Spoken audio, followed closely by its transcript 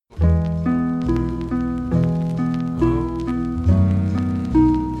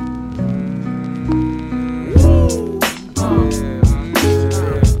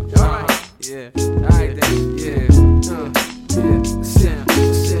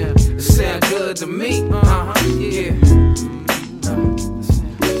good to me. Yeah.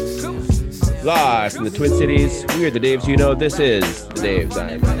 Live from the Twin Cities, we are the Daves you know. This is the Daves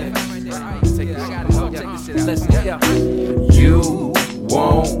I know. You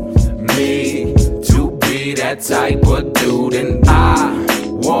want me to be that type of dude, and I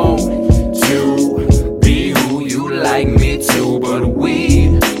want to be who you like me to, but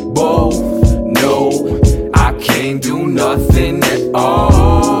we both know I can't do nothing at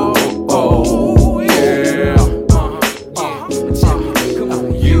all. Oh, yeah.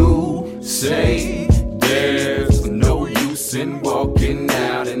 You say there's no use in walking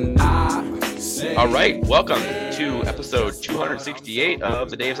out, and I say. All right, welcome to episode 268 of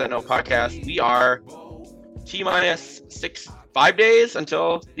the Daves I Know podcast. We are T-minus 5 days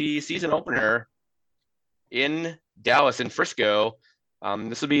until the season opener in Dallas and Frisco.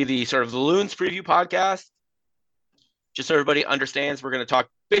 This will be the sort of the Loons preview podcast. Just so everybody understands, we're going to talk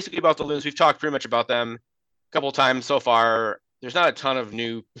basically about the Loons. We've talked pretty much about them a couple of times so far. There's not a ton of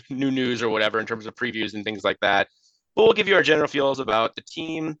new news or whatever in terms of previews and things like that. But we'll give you our general feels about the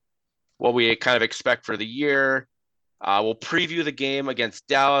team, what we kind of expect for the year. We'll preview the game against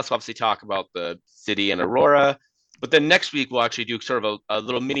Dallas. We'll obviously talk about the City and Aurora. But then next week, we'll actually do sort of a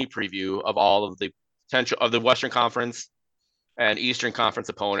little mini preview of all of the potential of the Western Conference and Eastern Conference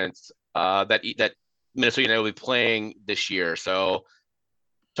opponents that Minnesota United will be playing this year. So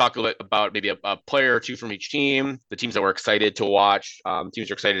talk a bit about maybe a player or two from each team, the teams that we're excited to watch, teams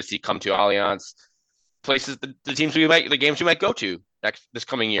we're excited to see come to Allianz, places, the games we might go to this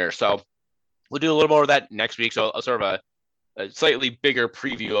coming year. So we'll do a little more of that next week. So sort of a slightly bigger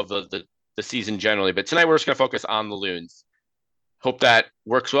preview of the season generally. But tonight we're just going to focus on the Loons. Hope that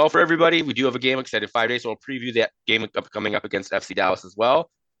works well for everybody. We do have a game extended 5 days, so we'll preview that game coming up against FC Dallas as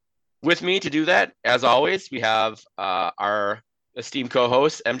well. With me to do that, as always, we have our esteemed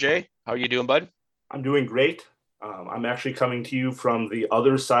co-host, MJ. How are you doing, bud? I'm doing great. I'm actually coming to you from the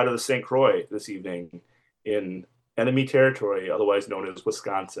other side of the St. Croix this evening in enemy territory, otherwise known as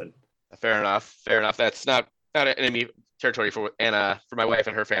Wisconsin. Fair enough. That's not an enemy territory for Anna, for my wife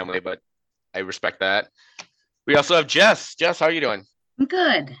and her family, but I respect that. We also have Jess. Jess, how are you doing? I'm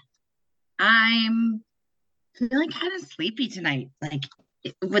good. I'm feeling kind of sleepy tonight, like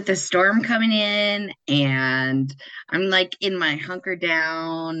with the storm coming in, and I'm like in my hunker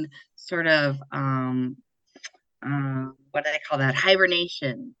down sort of what do I call that?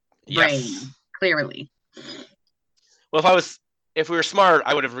 Hibernation brain, clearly. Well, if we were smart,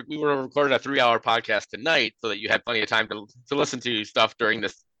 we would have recorded a 3-hour podcast tonight so that you had plenty of time to listen to stuff during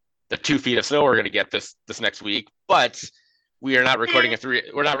the 2 feet of snow we're going to get this next week. But we are not recording a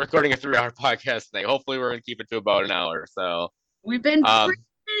 3-hour podcast tonight. Hopefully we're going to keep it to about an hour. So we've been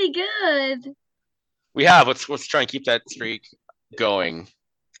pretty good. We have. Let's try and keep that streak going.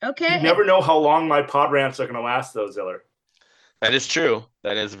 Okay. You never know how long my pod rants are going to last, though, Ziller. That is true.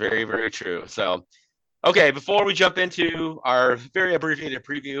 That is very, very true. So, okay, before we jump into our very abbreviated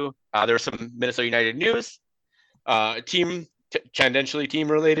preview, there's some Minnesota United news. Tangentially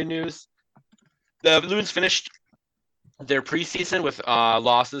team-related news. The Loons finished their preseason with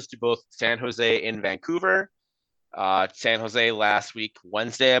losses to both San Jose and Vancouver. San Jose last week,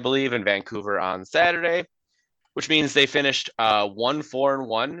 Wednesday, I believe, and Vancouver on Saturday, which means they finished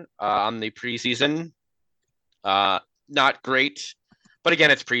 1-4-1 on the preseason. Not great, but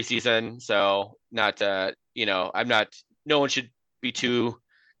again, it's preseason, so not no one should be too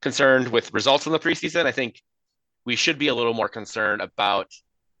concerned with results in the preseason. I think we should be a little more concerned about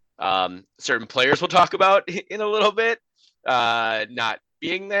certain players we'll talk about in a little bit not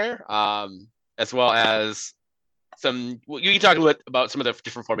being there, as well as you can talk a little bit about some of the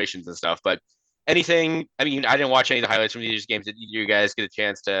different formations and stuff. But anything, I didn't watch any of the highlights from these games. Did you guys get a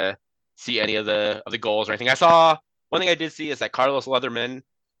chance to see any of the goals or anything? One thing I did see is that Carlos Leatherman,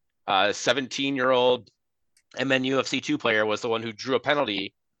 17-year-old MNUFC 2 player, was the one who drew a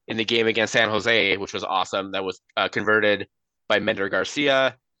penalty in the game against San Jose, which was awesome. That was converted by Mender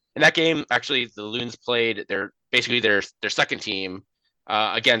Garcia. In that game, actually, the Loons played their second team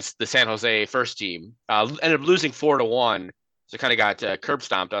against the San Jose first team. Ended up losing 4-1, so kind of got curb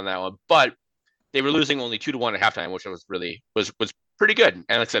stomped on that one. But they were losing only 2-1 at halftime, which was pretty good.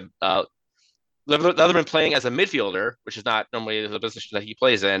 And like I said, Leatherman playing as a midfielder, which is not normally the position that he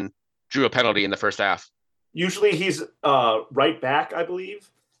plays in, drew a penalty in the first half. Usually he's right back, I believe.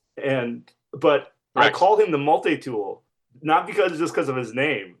 But Right. I call him the multi-tool, not because of his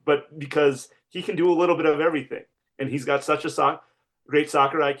name, but because he can do a little bit of everything. And he's got such a great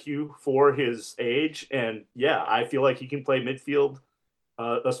soccer IQ for his age. And yeah, I feel like he can play midfield,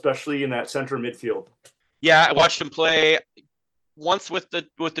 especially in that center midfield. Yeah, I watched him play once with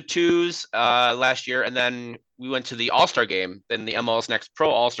the twos last year, and then we went to the All-Star game. Then the MLS Next Pro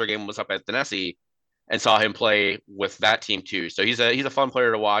All-Star game was up at the Nessie, and saw him play with that team too. So he's a fun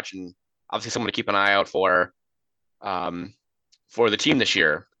player to watch, and obviously someone to keep an eye out for the team this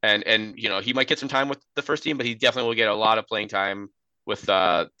year. And he might get some time with the first team, but he definitely will get a lot of playing time with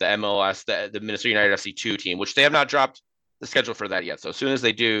the MLS, the Minnesota United FC2 team, which they have not dropped the schedule for that yet. So as soon as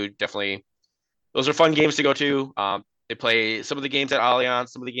they do, definitely those are fun games to go to. They play some of the games at Allianz,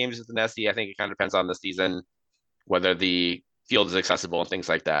 some of the games at the Nessie. I think it kind of depends on the season, whether the field is accessible and things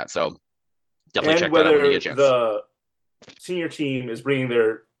like that. So definitely check that out when you get a chance. The senior team is bringing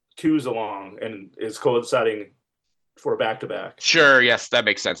their twos along and is coinciding for a back-to-back. Sure, yes, that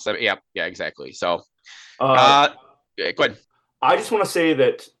makes sense. Yeah, exactly. So, go ahead. I just want to say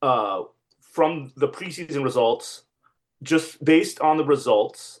that from the preseason results, just based on the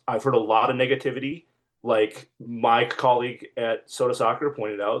results, I've heard a lot of negativity. Like my colleague at Soda Soccer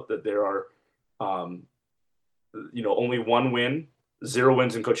pointed out that there are, only 1 win, 0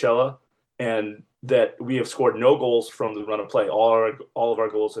 wins in Coachella, and that we have scored no goals from the run of play. All of our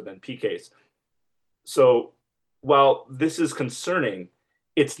goals have been PKs. So while this is concerning,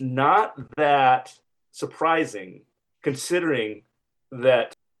 it's not that surprising considering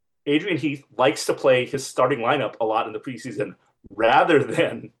that Adrian Heath likes to play his starting lineup a lot in the preseason rather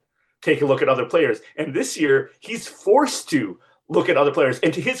than take a look at other players. And this year, he's forced to look at other players.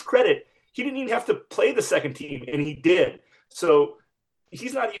 And to his credit, he didn't even have to play the second team, and he did. So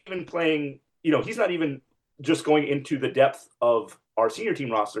he's not even playing, he's not even just going into the depth of our senior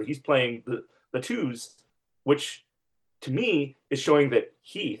team roster. He's playing the twos, which to me is showing that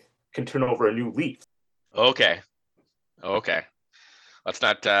Heath can turn over a new leaf. Okay. Let's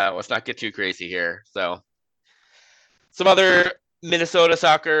not get too crazy here. So some other Minnesota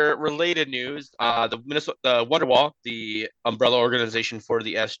soccer related news. The Wonderwall, the umbrella organization for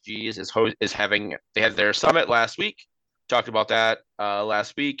the SGs, they had their summit last week. Talked about that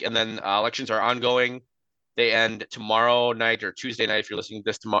last week, and then elections are ongoing. They end tomorrow night or Tuesday night if you're listening to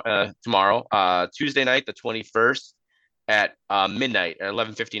this tomorrow. Tuesday night, the 21st at midnight at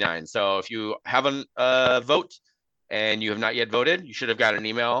 11:59. So if you haven't vote and you have not yet voted, you should have got an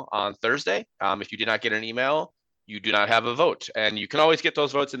email on Thursday. If you did not get an email, you do not have a vote, and you can always get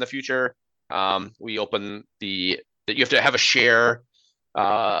those votes in the future. We open that you have to have a share.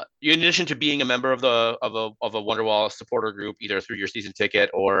 In addition to being a member of a Wonderwall supporter group, either through your season ticket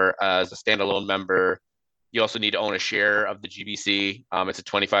or as a standalone member, you also need to own a share of the GBC. It's a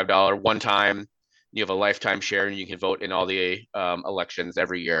 $25 one time. You have a lifetime share, and you can vote in all the elections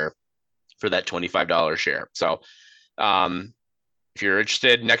every year for that $25 share. So if you're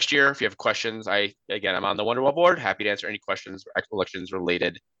interested next year, if you have questions, I'm on the Wonderwall board. Happy to answer any questions elections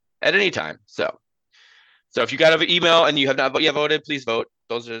related at any time. So if you got an email and you have not yet voted, please vote.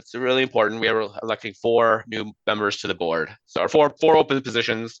 It's really important. We are electing 4 new members to the board. So our four open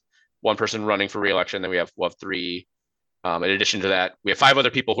positions, 1 person running for re-election. Then we'll have 3. In addition to that, we have 5 other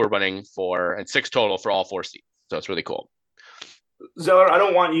people who are running and 6 total for all 4 seats. So it's really cool. Zeller, I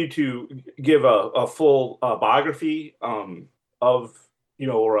don't want you to give a full biography of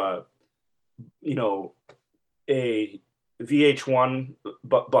a VH1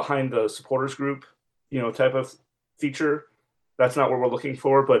 behind the supporters group, type of feature. That's not what we're looking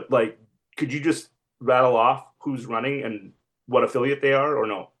for. But could you just rattle off who's running and what affiliate they are, or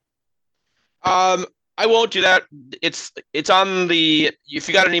no? I won't do that. It's on the. If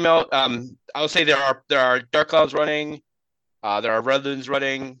you got an email, I'll say there are Dark Clouds running. There are Red Loons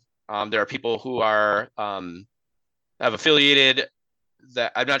running. There are people who are have affiliated.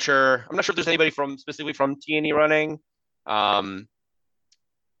 That I'm not sure if there's anybody specifically from TNE running.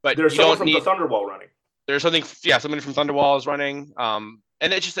 But there's someone from the Thunderwall running. There's somebody from Thunderwall is running. And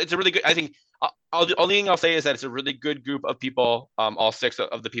it's a really good. I think the only thing I'll say is that it's a really good group of people. All 6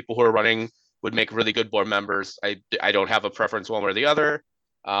 of the people who are running would make really good board members. I don't have a preference one way or the other.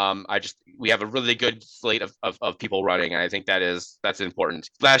 We have a really good slate of people running, and I think that's important.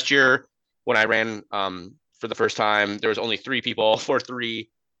 Last year when I ran for the first time, there was only 3 people for 3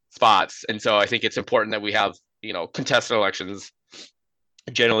 spots, and so I think it's important that we have contested elections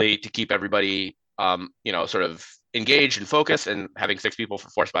generally to keep everybody sort of engaged and focused, and having 6 people for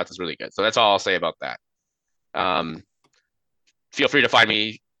 4 spots is really good. So that's all I'll say about that. Feel free to find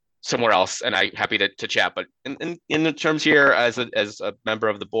me somewhere else, and I'm happy to chat. But in the terms here, as a member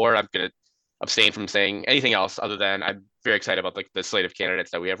of the board, I'm going to abstain from saying anything else other than I'm very excited about the slate of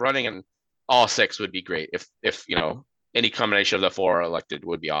candidates that we have running, and all 6 would be great. If any combination of the 4 elected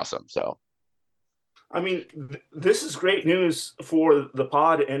would be awesome. So I mean, this is great news for the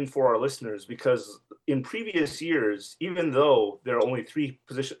pod and for our listeners, because in previous years, even though there are only three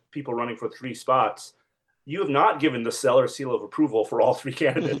people running for three spots, you have not given the seller seal of approval for all three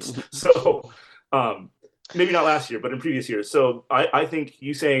candidates. So maybe not last year, but in previous years. So I think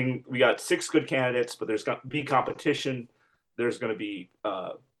you saying we got 6 good candidates, but there's going to be competition. There's going to be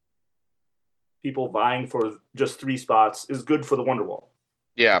people vying for just 3 spots is good for the Wonderwall.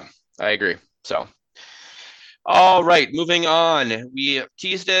 Yeah, I agree. So, all right, moving on. We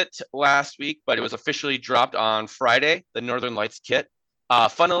teased it last week, but it was officially dropped on Friday, the Northern Lights kit.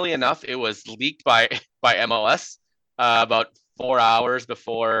 Funnily enough, it was leaked by MLS about 4 hours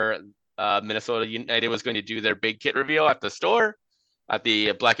before Minnesota United was going to do their big kit reveal at the store, at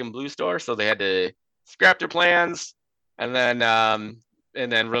the Black and Blue store. So they had to scrap their plans and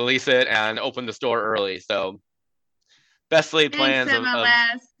then release it and open the store early. So best laid plans Thanks,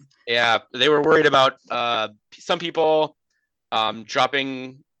 MLS. Yeah, they were worried about some people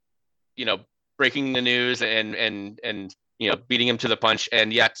dropping, breaking the news and beating him to the punch,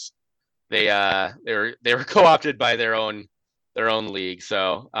 and yet they were co-opted by their own league.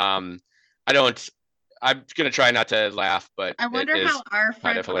 So I'm gonna try not to laugh, but I wonder it is how our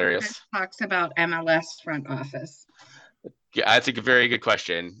kind of hilarious. Talks about MLS front office. Yeah, that's a very good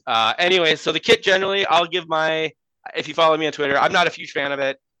question. Anyway, so the kit generally, I'll give if you follow me on Twitter, I'm not a huge fan of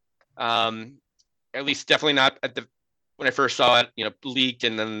it. At least definitely not when I first saw it, leaked,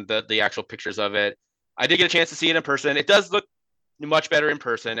 and then the actual pictures of it. I did get a chance to see it in person. It does look much better in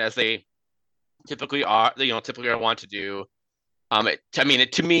person, as they typically are. Typically are want to do.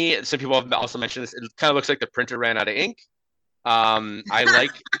 To me, some people have also mentioned this. It kind of looks like the printer ran out of ink. I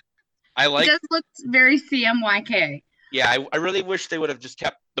like. It just looks very CMYK. Yeah, I really wish they would have just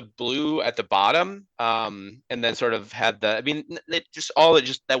kept the blue at the bottom, and then sort of had that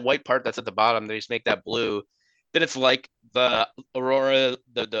that white part that's at the bottom. They just make that blue. Then it's like the Aurora,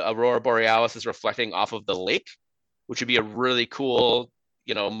 the Aurora Borealis is reflecting off of the lake, which would be a really cool,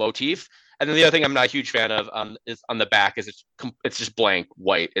 motif. And then the other thing I'm not a huge fan of is on the back is it's just blank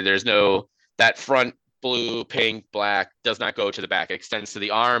white. There's no, that front blue, pink, black does not go to the back. It extends to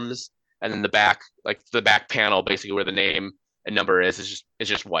the arms. And then the back, like the back panel, basically where the name and number is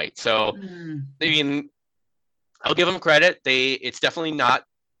just white. So, I mean, I'll give them credit. It's definitely not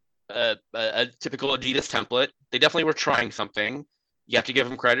a typical Adidas template. They definitely were trying something. You have to give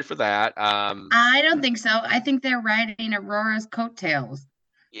them credit for that. I don't think so. I think they're riding Aurora's coattails.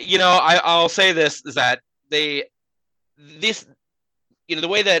 I'll say this is that the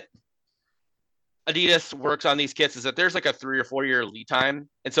way that Adidas works on these kits is that there's like a 3 or 4 year lead time,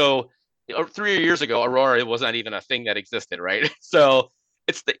 and so 3 years ago, Aurora was not even a thing that existed, right? So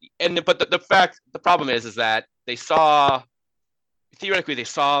the problem is that they saw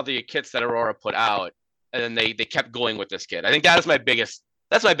the kits that Aurora put out, and then they kept going with this kit. I think that's my biggest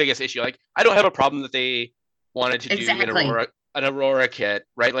issue. Like, I don't have a problem that they wanted to do an Aurora kit,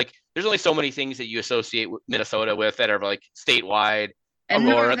 right? Like, there's only so many things that you associate with Minnesota with that are like statewide. And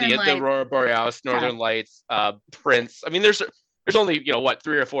Aurora, the Aurora Borealis, Northern Lights, Prince. I mean, there's only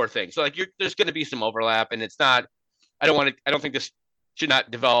 3 or 4 things. So like there's going to be some overlap, and it's not. I don't think this should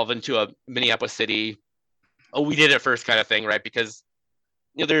not devolve into a Minneapolis City. Oh, we did it first kind of thing, right? Because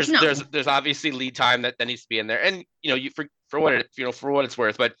there's obviously lead time that needs to be in there, and for what it's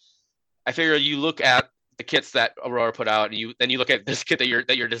worth. But I figure you look at the kits that Aurora put out, and then you look at this kit that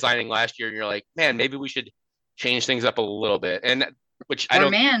you're designing last year, and you're like, man, maybe we should change things up a little bit. And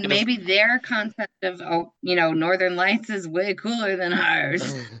maybe their concept of Northern Lights is way cooler than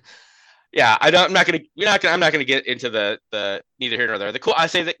ours. Yeah, I'm not gonna get into the neither here nor there. I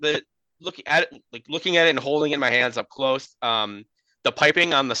say that looking at it and holding it in my hands up close, the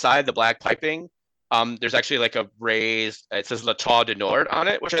piping on the side, the black piping, there's actually like a raised, it says Le Toit du Nord on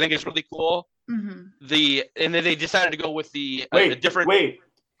it, which I think is really cool. Mm-hmm. And then they decided to go with the different. Wait,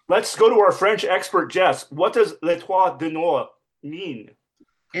 let's go to our French expert, Jess. What does Le Toit du Nord mean?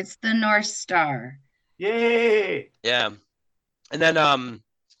 It's the North Star. Yay! Yeah, and then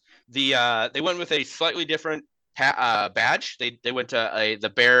they went with a slightly different badge. They went to the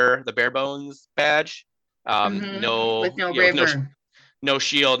bare bones badge. With no river, no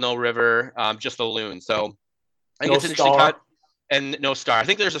shield, no river, just the loon. So I think no it's an interesting star. cut, and no star. I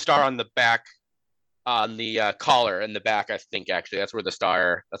think there's a star on the back, on the collar in the back. I think actually that's where the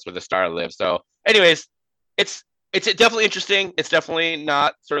star lives. So, anyways, it's definitely interesting. It's definitely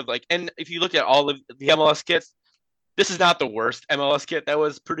not sort of like, and if you look at all of the MLS kits, this is not the worst MLS kit that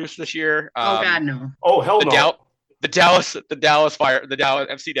was produced this year. Oh God, no. Oh hell no. The Dallas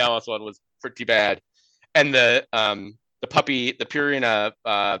FC Dallas one was pretty bad, and the Purina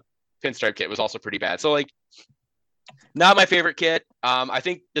pinstripe kit was also pretty bad. So like, not my favorite kit. I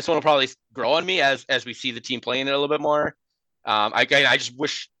think this one will probably grow on me as we see the team playing it a little bit more. I just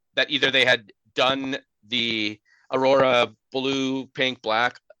wish that either they had done the Aurora blue, pink,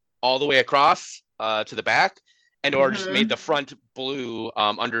 black all the way across to the back, and or just made the front blue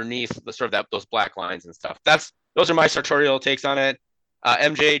underneath the sort of those black lines and stuff. Those are my sartorial takes on it.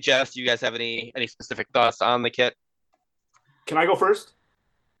 MJ, Jess, do you guys have any specific thoughts on the kit? Can I go first?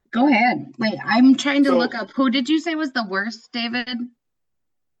 Go ahead. Wait, I'm trying to look up. Who did you say was the worst, David?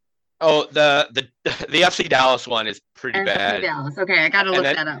 Oh, the FC Dallas one is pretty bad. Dallas. Okay, I got to look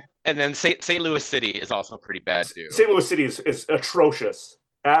that up. And then St. Louis City is also pretty bad too. St. Louis City is atrocious,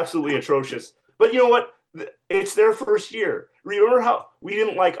 absolutely atrocious. But you know what? It's their first year. Remember how we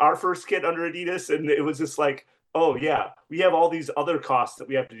didn't like our first kit under Adidas, and it was just like, oh yeah, we have all these other costs that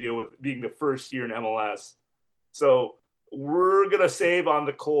we have to deal with being the first year in MLS. So we're gonna save on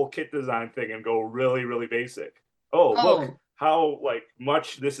the Cole kit design thing and go really, really basic. Look how like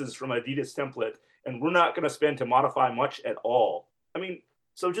much this is from Adidas template, and we're not gonna spend to modify much at all. I mean,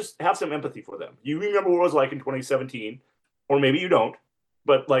 so just have some empathy for them. You remember what it was like in 2017, or maybe you don't,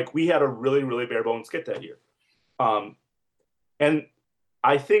 but like we had a really, really bare bones kit that year. And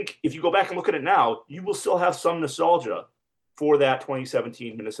I think if you go back and look at it now, you will still have some nostalgia for that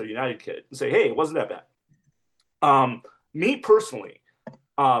 2017 Minnesota United kit and say, hey, it wasn't that bad. Me personally,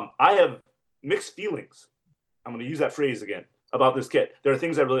 I have mixed feelings. I'm going to use that phrase again about this kit. There are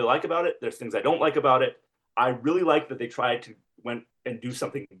things I really like about it. There's things I don't like about it. I really like that they tried to went and do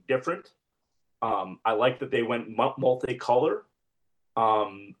something different. I like that they went multicolor.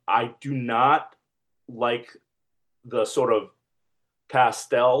 I do not like the sort of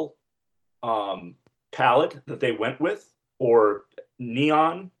pastel palette that they went with, or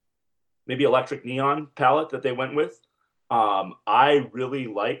neon, maybe electric neon palette that they went with. I really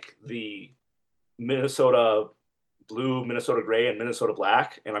like the Minnesota blue, Minnesota gray, and Minnesota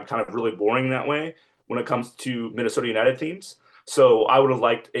black, and I'm kind of really boring that way when it comes to Minnesota United themes. So I would have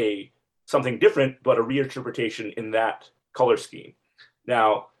liked something different, but a reinterpretation in that color scheme.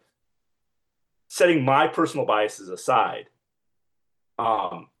 Now, setting my personal biases aside,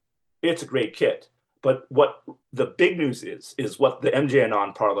 it's a great kit. But what the big news is what the MJ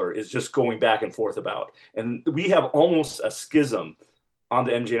Anon parlor is just going back and forth about. And we have almost a schism on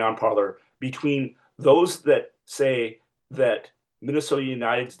the MJ Anon parlor between those that say that Minnesota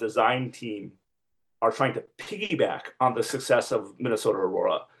United's design team are trying to piggyback on the success of Minnesota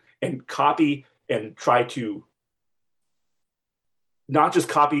Aurora and copy and try to not just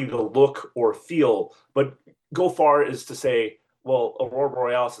copy the look or feel, but go far as to say, well, Aurora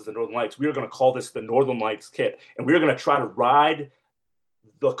Borealis is the Northern Lights. We are going to call this the Northern Lights kit, and we're going to try to ride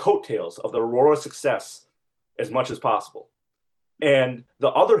the coattails of the Aurora success as much as possible. And the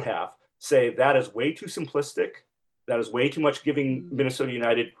other half say that is way too simplistic. That is way too much giving Minnesota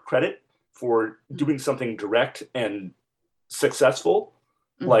United credit for doing something direct and successful.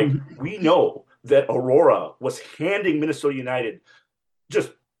 Like, we know that Aurora was handing Minnesota United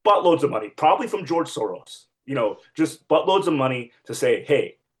just buttloads of money, probably from George Soros, just buttloads of money to say,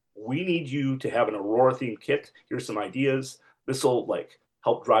 hey, we need you to have an Aurora themed kit. Here's some ideas. This will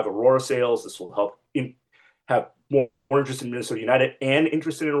help drive Aurora sales. This will help have more interest in Minnesota United and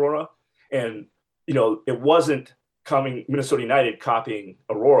interest in Aurora. And, it wasn't Minnesota United copying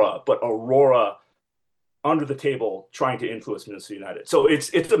Aurora, but Aurora under the table trying to influence Minnesota United. So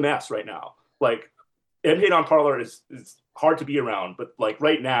it's a mess right now. MJ Anon parlor is hard to be around, but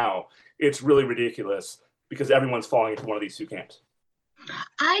right now it's really ridiculous because everyone's falling into one of these two camps.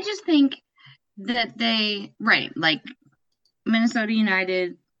 I just think that Minnesota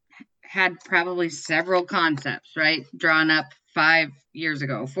United had probably several concepts, right, drawn up 4 years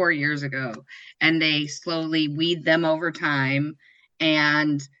ago, and they slowly weed them over time,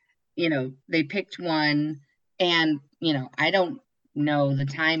 and they picked one, and I don't know the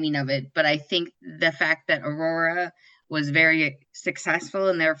timing of it, but I think the fact that Aurora was very successful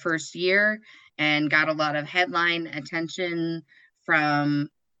in their first year and got a lot of headline attention from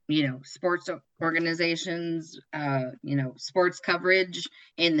sports organizations, sports coverage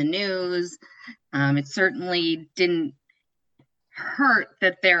in the news. It certainly didn't hurt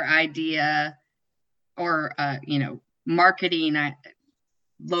that their idea or marketing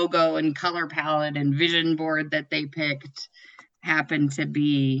logo and color palette and vision board that they picked happened to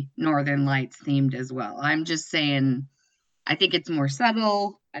be Northern Lights themed as well. I'm just saying, I think it's more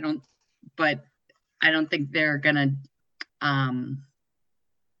subtle. I don't think they're gonna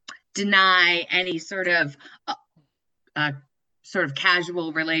deny any sort of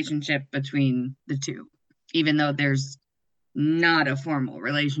casual relationship between the two, even though there's not a formal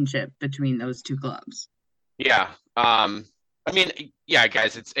relationship between those two clubs. Yeah. I mean, yeah,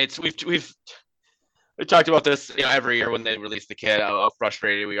 guys, it's we've talked about this, every year when they release the kit, how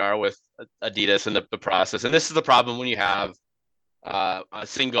frustrated we are with Adidas and the process. And this is the problem when you have a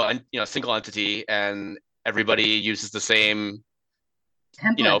single entity and everybody uses the same,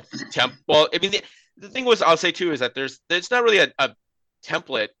 Template. Well, I mean, the thing was, I'll say too, is that there's not really a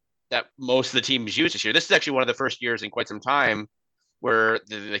template that most of the teams use this year. This is actually one of the first years in quite some time where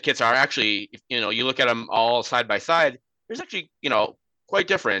the kits are actually, you look at them all side by side, there's actually, quite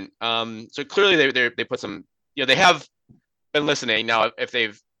different. So clearly they put some, they have been listening. Now, I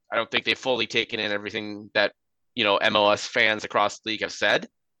don't think they've fully taken in everything that, MLS fans across the league have said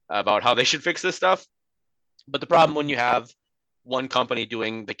about how they should fix this stuff. But the problem when you have one company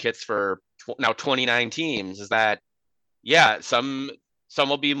doing the kits for now 29 teams is that, yeah, some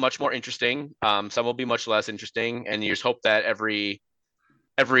will be much more interesting. Some will be much less interesting. And you just hope that every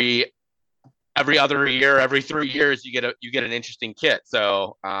other year, every 3 years, you get an interesting kit.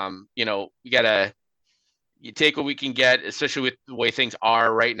 So, you take what we can get, especially with the way things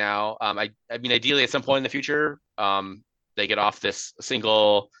are right now. I mean, ideally, at some point in the future, they get off this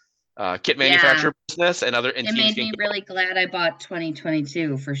single kit manufacturer business, and it made me really glad I bought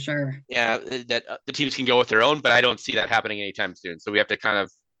 2022 for sure. Yeah, that the teams can go with their own, but I don't see that happening anytime soon. So we have to kind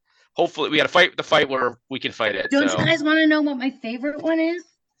of, hopefully, we got to fight the fight where we can fight it. Don't you guys want to know what my favorite one is?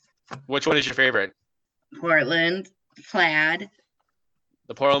 Which one is your favorite? Portland plaid.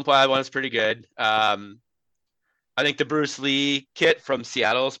 The Portland plaid one is pretty good. I think the Bruce Lee kit from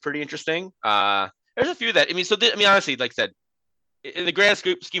Seattle is pretty interesting. There's a few that, honestly, like I said, in the grand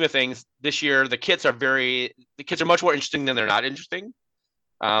scheme of things, this year the kits are much more interesting than they're not interesting.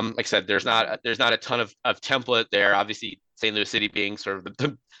 Like I said, there's not a ton of template there. Obviously, St. Louis City being sort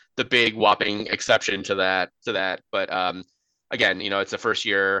of the big whopping exception to that. But again, it's the first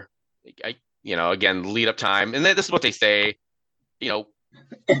year. Again, lead up time, and this is what they say.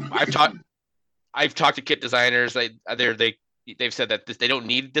 I've talked to kit designers. They've said that they don't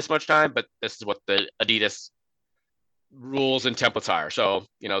need this much time, but this is what the Adidas rules and templates are. So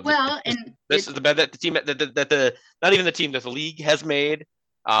this is the bet that the team that not even the team that the league has made.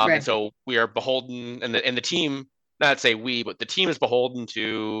 Right. And so we are beholden, and the team, not say we, but the team is beholden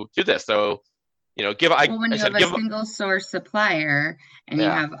to this. So when you have a single source supplier and you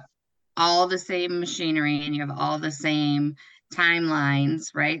have all the same machinery and you have all the same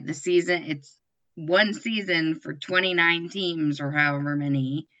timelines, right? The season, it's one season for 29 teams or however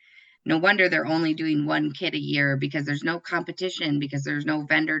many. No wonder they're only doing one kit a year, because there's no competition, because there's no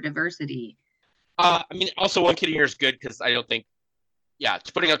vendor diversity. Also one kit a year is good, because I don't think,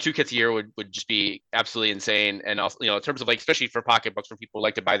 putting out 2 kits a year would just be absolutely insane. And also, in terms of especially for pocketbooks, for people who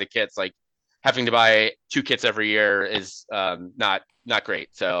like to buy the kits, having to buy 2 kits every year is not great.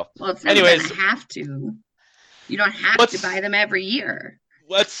 So, it's anyways, gonna have to. You don't have to buy them every year.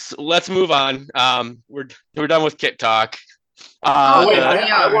 Let's move on. We're done with kit talk.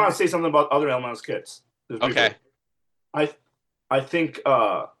 I want to say something about other MLS kits. Okay. I think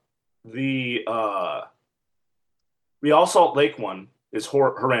the Real Salt Lake one is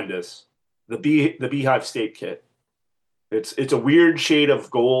horrendous. The Beehive State kit. It's a weird shade of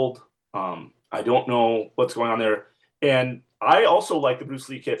gold. I don't know what's going on there. And I also like the Bruce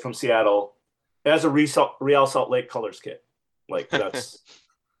Lee kit from Seattle as a Real Salt Lake colors kit.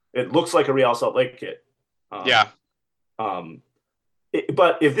 It looks like a Real Salt Lake kit.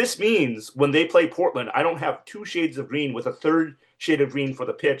 But if this means when they play Portland, I don't have 2 shades of green with a 3rd shade of green for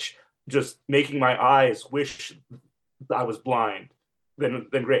the pitch, just making my eyes wish I was blind, then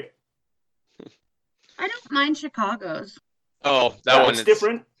great. I don't mind Chicago's. Oh, that one's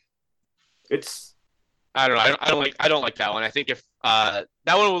different. I don't know. I don't like that one. I think if that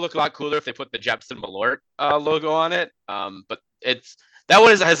one would look a lot cooler if they put the Jepson Malort logo on it. But that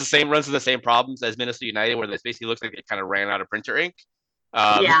one runs into the same problems as Minnesota United, where this basically looks like it kind of ran out of printer ink.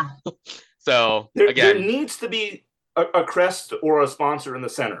 So there needs to be a crest or a sponsor in the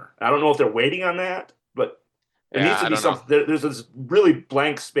center. I don't know if they're waiting on that, but there needs to be something. There's this really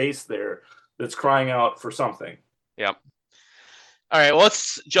blank space there that's crying out for something. Yep. All right, well,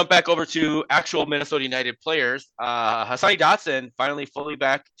 let's jump back over to actual Minnesota United players. Hassani Dotson finally fully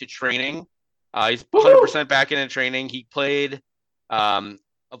back to training. He's 100% back into training. He played a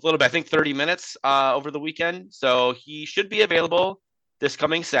little bit, I think 30 minutes over the weekend. So he should be available this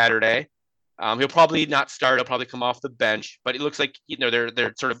coming Saturday. He'll probably not start. He'll probably come off the bench. But it looks like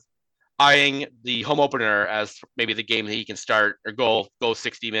they're sort of eyeing the home opener as maybe the game that he can start or go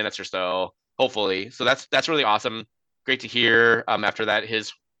 60 minutes or so, hopefully. So that's really awesome. Great to hear after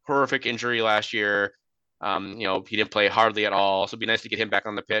his horrific injury last year. He didn't play hardly at all, so it'd be nice to get him back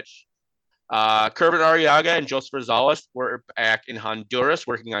on the pitch. Kervin Arriaga and Joseph Rosales were back in Honduras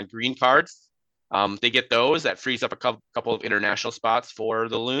working on green cards. They get those. That frees up a couple of international spots for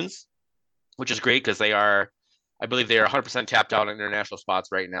the Loons, which is great because I believe they are 100% tapped out on international spots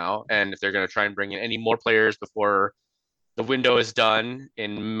right now. And if they're going to try and bring in any more players before the window is done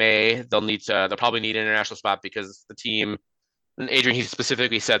in May, they'll probably need an international spot because the team, and Adrian, he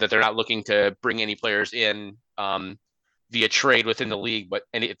specifically said that they're not looking to bring any players in via trade within the league, but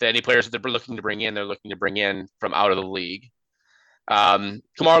any players that they're looking to bring in, they're looking to bring in from out of the league.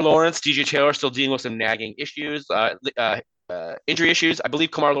 Kamar Lawrence, DJ Taylor still dealing with some nagging issues, injury issues. I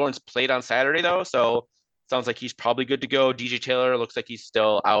believe Kamar Lawrence played on Saturday though, so sounds like he's probably good to go. DJ Taylor looks like he's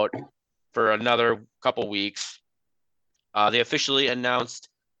still out for another couple weeks. They officially announced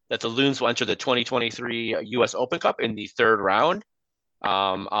that the Loons will enter the 2023 U.S. Open Cup in the third round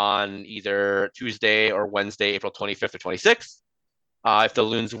on either Tuesday or Wednesday, April 25th or 26th. If the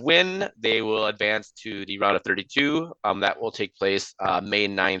Loons win, they will advance to the round of 32. That will take place May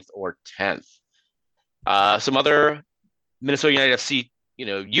 9th or 10th. Some other Minnesota United FC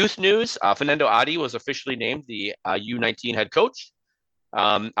youth news. Fernando Adi was officially named the U19 head coach.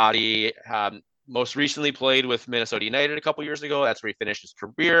 Adi most recently played with Minnesota United a couple years ago. That's where he finished his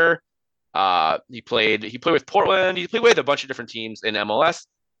career. He played with Portland. He played with a bunch of different teams in MLS.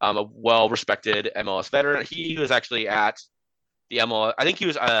 A well-respected MLS veteran. He was actually at the MLS. I think he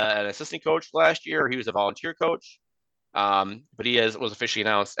was an assistant coach last year, or he was a volunteer coach. But he was officially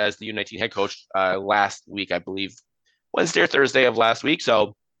announced as the U19 head coach last week, I believe, Wednesday or Thursday of last week.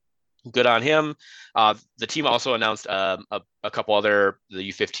 So good on him. The team also announced a couple other,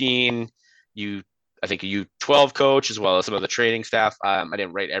 the U15, I think a U12 coach, as well as some of the training staff. I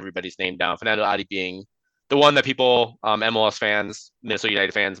didn't write everybody's name down. Fernando Adi being the one that people, MLS fans, Minnesota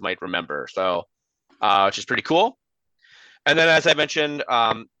United fans might remember. So, which is pretty cool. And then, as I mentioned,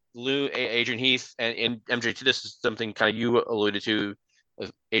 Adrian Heath and MJ, this is something kind of you alluded to.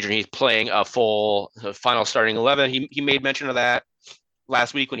 Adrian Heath playing a full final starting 11. He made mention of that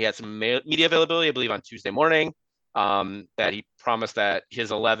last week when he had some media availability, I believe on Tuesday morning, that he promised that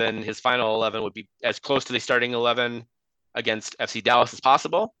his final 11 would be as close to the starting 11 against FC Dallas as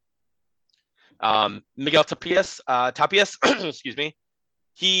possible. Miguel Tapias, excuse me,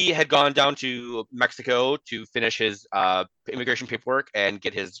 he had gone down to Mexico to finish his immigration paperwork and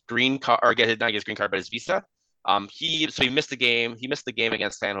get his green card, or not his green card, but his visa. He missed the game. He missed the game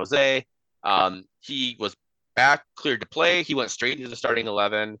against San Jose. He was back, cleared to play. He went straight into the starting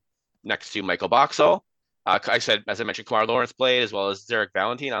 11 next to Michael Boxall. As I mentioned, Kamar Lawrence played, as well as Zarek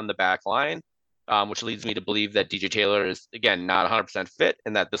Valentin on the back line, which leads me to believe that DJ Taylor is, again, not 100% fit,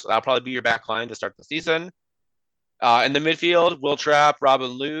 and that that'll probably be your back line to start the season. In the midfield, Will Trapp,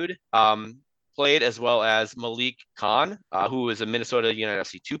 Robin Lude played, as well as Malik Khan, who is a Minnesota United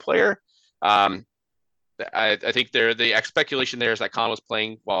FC 2 player. I think the speculation there is that Khan was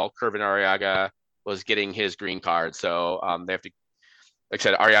playing while Kervin Arriaga was getting his green card. So they have to, like I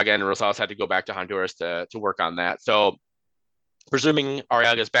said, Arriaga and Rosales had to go back to Honduras to work on that. So presuming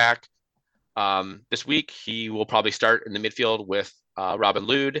Arriaga's back this week, he will probably start in the midfield with Robin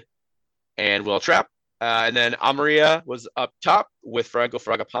Lude and Will Trapp. And then Amaria was up top with Franco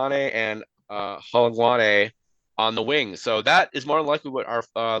Fragapane and Holangwane on the wing. So that is more than likely what our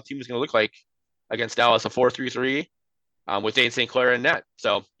team is going to look like against Dallas, a 4-3-3 with Dane St. Clair in net.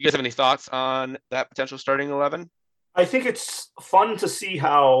 So you guys have any thoughts on that potential starting 11? I think it's fun to see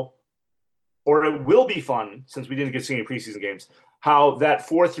how, or it will be fun, since we didn't get to see any preseason games, how that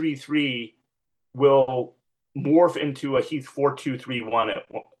 4-3-3 will morph into a Heath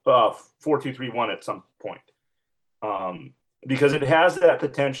 4-2-3-1 at some point. Because it has that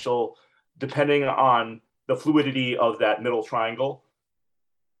potential depending on the fluidity of that middle triangle.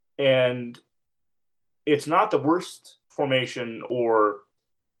 And it's not the worst formation or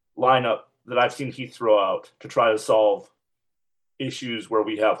lineup that I've seen Heath throw out to try to solve issues where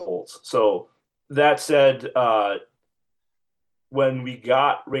we have holes. So that said, when we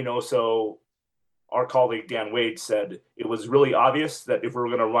got Reynoso, our colleague Dan Wade said it was really obvious that if we were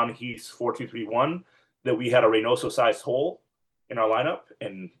going to run Heath's 4-2-3-1, that we had a Reynoso-sized hole in our lineup,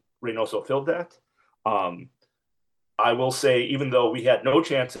 and Reynoso filled that. I will say, even though we had no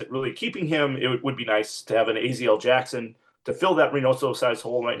chance at really keeping him, it would be nice to have an AZL Jackson to fill that Reynoso-sized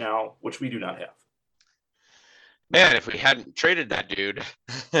hole right now, which we do not have. Man, if we hadn't traded that dude.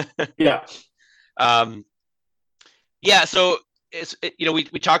 Yeah. Yeah, so we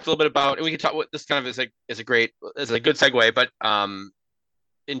talked a little bit about, and we can talk what this kind of is a good segue, but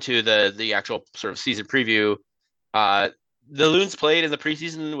into the actual sort of season preview. the Loons played in the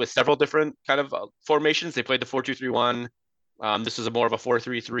preseason with several different kind of formations. They played the 4-2-3-1. This was more of a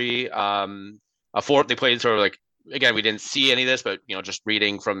 4-3-3. They played sort of like, again, we didn't see any of this, but just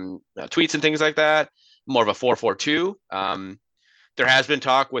reading from tweets and things like that, more of a 4-4-2. There has been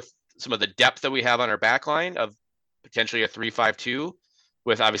talk with some of the depth that we have on our back line of potentially a 3-5-2,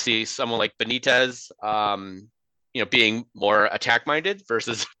 with obviously someone like Benitez, being more attack minded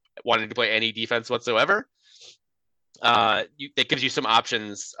versus wanting to play any defense whatsoever. It gives you some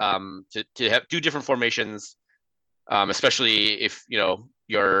options to do different formations, especially if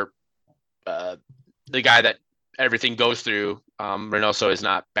you're the guy that everything goes through. Reynoso is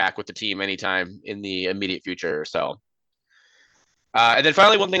not back with the team anytime in the immediate future. So, and then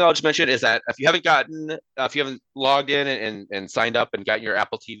finally, one thing I'll just mention is that if you haven't logged in and signed up and gotten your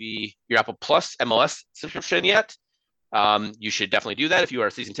Apple TV, your Apple Plus MLS subscription yet, you should definitely do that. If you are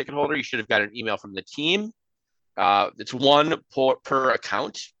a season ticket holder, you should have got an email from the team. It's one per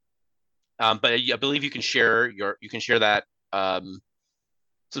account, but I believe you can share that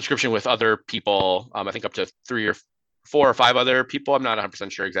subscription with other people. I think up to 3 or 4 or 5 other people. I'm not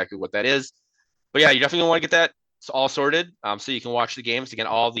 100% sure exactly what that is, but yeah, you definitely want to get that all sorted, so you can watch the games. Again,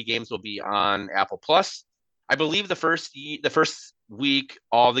 all the games will be on Apple Plus. I believe the first week,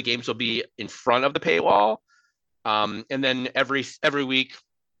 all the games will be in front of the paywall, and then every week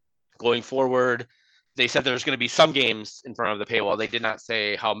going forward, they said there's going to be some games in front of the paywall. They did not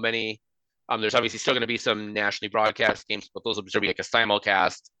say how many. There's obviously still going to be some nationally broadcast games, but those will be like a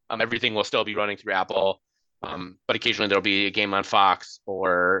simulcast. Everything will still be running through Apple, but occasionally there'll be a game on Fox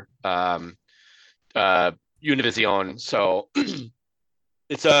or Univision. So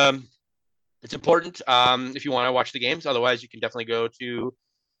it's important if you want to watch the games. Otherwise, you can definitely go to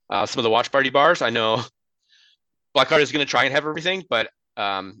some of the watch party bars. I know Blackheart is going to try and have everything, but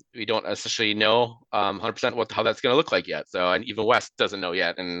we don't essentially know 100% how that's going to look like yet. So, and even West doesn't know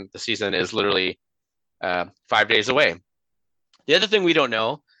yet, and the season is literally 5 days away. The other thing we don't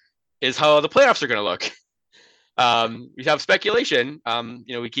know is how the playoffs are going to look. We have speculation.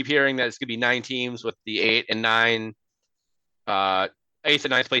 We keep hearing that it's going to be 9 teams, with the 8th and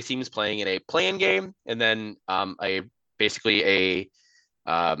 9th place teams playing in a play-in game, and then basically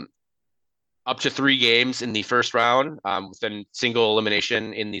up to 3 games in the first round, with single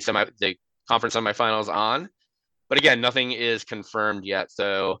elimination in the conference semifinals on. But again, nothing is confirmed yet.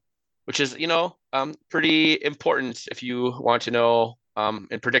 So, which is, pretty important if you want to know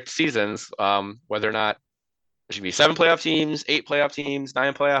and predict seasons, whether or not there should be 7 playoff teams, 8 playoff teams,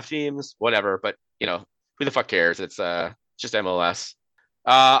 9 playoff teams, whatever. But, who the fuck cares? It's just MLS.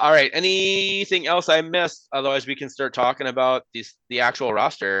 All right. Anything else I missed? Otherwise, we can start talking about the actual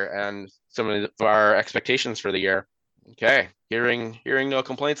roster and some of our expectations for the year. Okay. Hearing no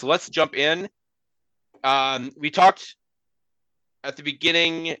complaints. Let's jump in. We talked at the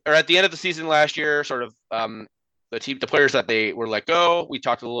beginning or at the end of the season last year, sort of the players that they were let go. We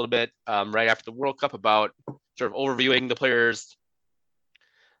talked a little bit right after the World Cup about sort of overviewing the players,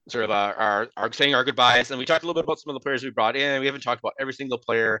 sort of our saying our goodbyes, and we talked a little bit about some of the players we brought in. We haven't talked about every single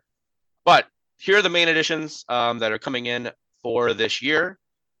player, but here are the main additions that are coming in for this year.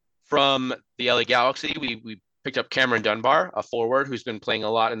 From the LA Galaxy, we picked up Cameron Dunbar, a forward who's been playing a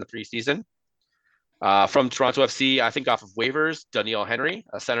lot in the preseason. From Toronto FC, I think off of waivers, Daniel Henry,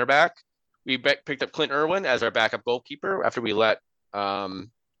 a center back. We picked up Clint Irwin as our backup goalkeeper after we let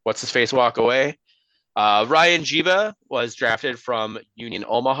what's-his-face walk away. Ryan Jiba was drafted from Union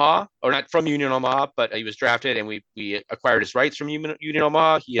Omaha, or not from Union Omaha, but he was drafted, and we acquired his rights from Union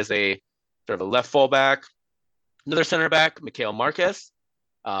Omaha. He is a sort of a left fullback. Another center back, Mikael Marcus,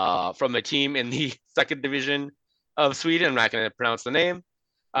 from a team in the 2nd division of Sweden. I'm not going to pronounce the name.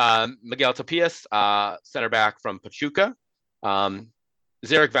 Miguel Tapias, center back from Pachuca.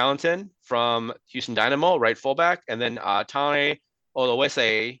 Zarek Valentin from Houston Dynamo, right fullback. And then Tane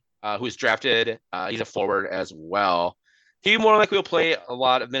Olowese, who's drafted. He's a forward as well. He more likely will play a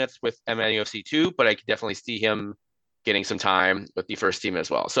lot of minutes with MNUFC too, but I could definitely see him getting some time with the first team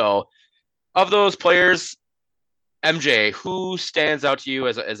as well. So of those players, MJ, who stands out to you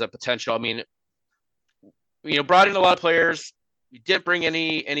as a potential? I mean, brought in a lot of players. We didn't bring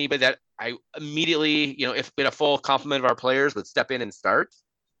anybody that I immediately, if we had a full complement of our players, would step in and start.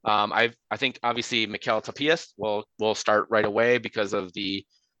 I think obviously Mikael Tapias will start right away because of the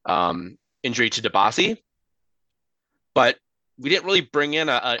injury to Debasi, but we didn't really bring in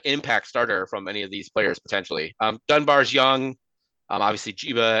an impact starter from any of these players potentially. Dunbar's young, obviously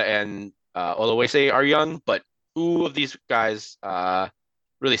Jiba and Olowese are young, but who of these guys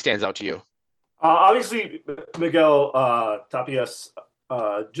really stands out to you? Obviously, Miguel Tapias,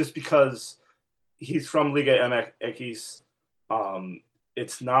 just because he's from Liga MX,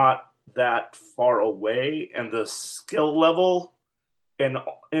 It's not that far away, and the skill level, and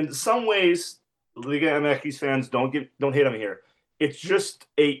in some ways, Liga MX fans don't hate on me here. It's just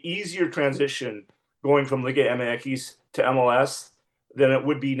a easier transition going from Liga MX to MLS than it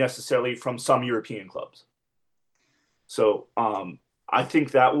would be necessarily from some European clubs. So I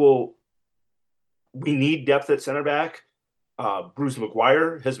think we need depth at center back. Bruce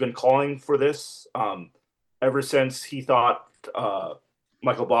McGuire has been calling for this ever since he thought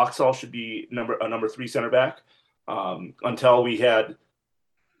Michael Boxall should be a number 3 center back. Until we had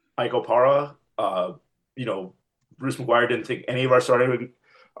Iko Para, Bruce McGuire didn't think any of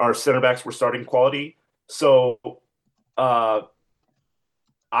our center backs were starting quality. So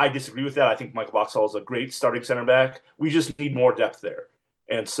I disagree with that. I think Michael Boxall is a great starting center back. We just need more depth there.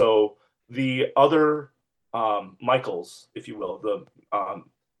 And so the other Michaels, if you will, the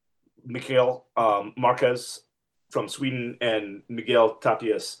Mikael Marquez from Sweden and Miguel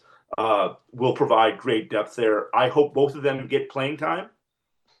Tapias will provide great depth there. I hope both of them get playing time.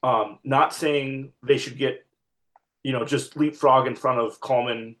 Not saying they should get, just leapfrog in front of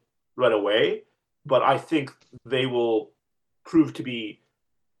Coleman right away, but I think they will prove to be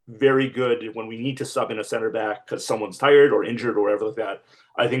very good when we need to sub in a center back because someone's tired or injured or whatever like that.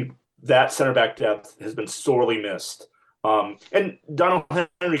 I think that center back depth has been sorely missed. And Donald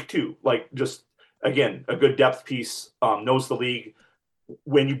Henry too, just again, a good depth piece, knows the league.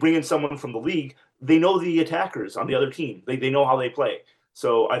 When you bring in someone from the league, they know the attackers on the other team. They know how they play.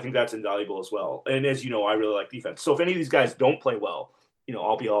 So I think that's invaluable as well. And as you know, I really like defense. So if any of these guys don't play well,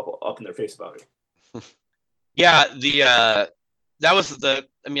 I'll be all up in their face about it. Yeah, that was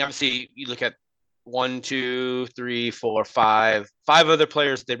obviously you look at 1, 2, 3, 4, 5 other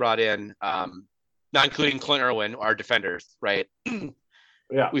players they brought in, not including Clint Irwin, our defenders, right?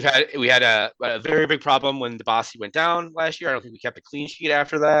 Yeah, we had a very big problem when Dabasi went down last year. I don't think we kept a clean sheet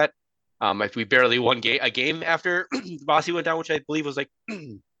after that. We barely won a game after Dabasi went down, which I believe was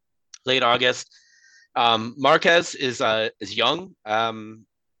late August. Marquez is young.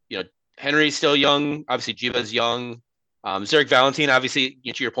 Henry's still young. Obviously, Jiva's young. Zarek Valentin, obviously,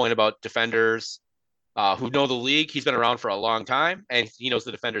 to your point about defenders who know the league. He's been around for a long time, and he knows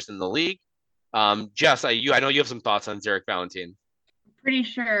the defenders in the league. Jess, I know you have some thoughts on Zarek Valentin. Pretty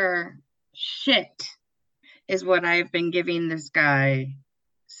sure shit is what I've been giving this guy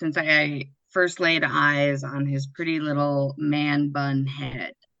since I first laid eyes on his pretty little man bun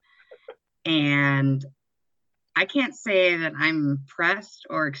head. And I can't say that I'm impressed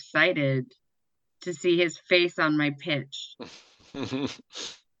or excited to see his face on my pitch.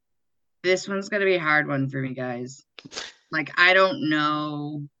 This one's going to be a hard one for me, guys. I don't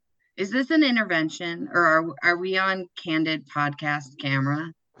know. Is this an intervention or are we on Candid podcast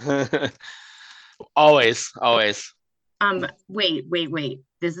camera? Always. Wait.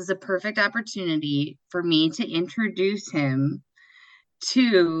 This is a perfect opportunity for me to introduce him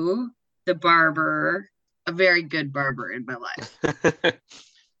to the barber, a very good barber in my life.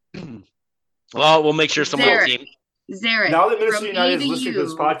 Well, we'll make sure someone on the team. Zarek, now that Minnesota United is listening to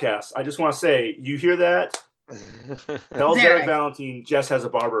this podcast, I just want to say, you hear that? Tell Zarek Valentin Jess has a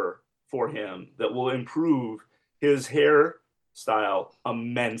barber for him that will improve his hairstyle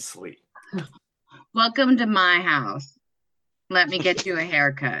immensely. Welcome to my house. Let me get you a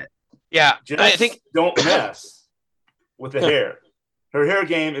haircut. Yeah, Jess, I think don't mess with the hair. Her hair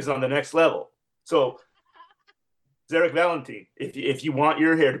game is on the next level. So, Zarek Valentin, if you want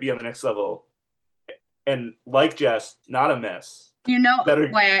your hair to be on the next level, and like Jess, not a mess.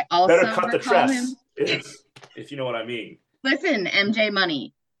 Why I also better cut the tress, if you know what I mean. Listen, MJ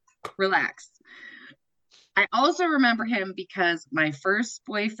Money, relax. I also remember him because my first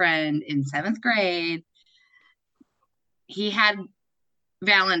boyfriend in 7th grade, he had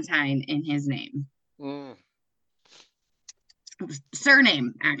Valentine in his name.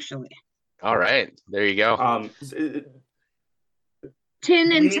 Surname, actually. All right, there you go.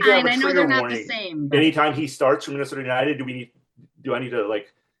 Tin and Tine, I know they're not the same. But... Anytime he starts for Minnesota United, do I need to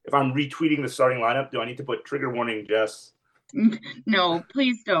if I'm retweeting the starting lineup, do I need to put trigger warning, Jess? No,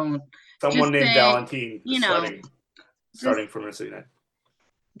 please don't. Someone named Valentin starting for Minnesota United.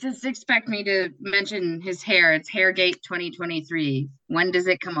 Just expect me to mention his hair. It's Hairgate 2023. When does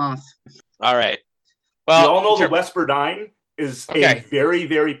it come off? All right. Well, you all know the West Burdine is a very,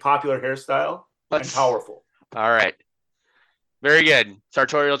 very popular hairstyle and powerful. All right. Very good.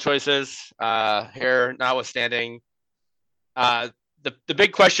 Sartorial choices, hair notwithstanding. The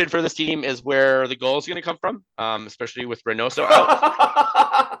big question for this team is where the goal is going to come from, especially with Reynoso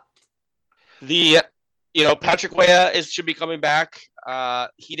out. Patrick Weah should be coming back.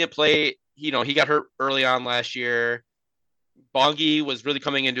 He did play. He got hurt early on last year. Bongi was really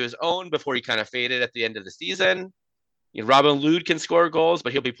coming into his own before he kind of faded at the end of the season. Robin Loon can score goals,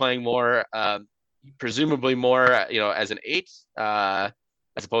 but he'll be playing more, presumably more, as an 8, as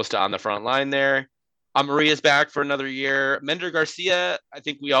opposed to on the front line there. Maria's back for another year. Mender Garcia, I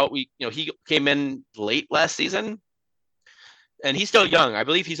think he came in late last season, and he's still young. I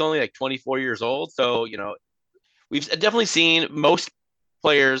believe he's only like 24 years old. So, we've definitely seen most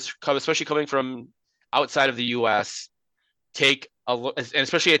players especially coming from outside of the U.S., and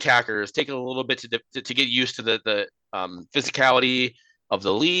especially attackers, take a little bit to get used to the physicality of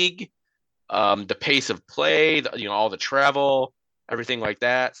the league, the pace of play, all the travel, everything like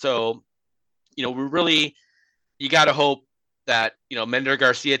that. So, you got to hope that, Mender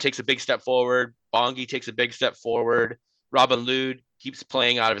Garcia takes a big step forward. Bongi takes a big step forward. Robin Lod keeps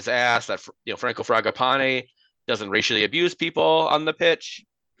playing out of his ass. That, Franco Fragapane doesn't racially abuse people on the pitch.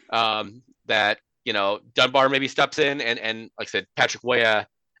 That, Dunbar maybe steps in and like I said, Patrick Weah.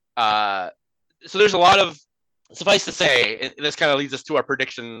 So there's a lot of, suffice to say, and this kind of leads us to our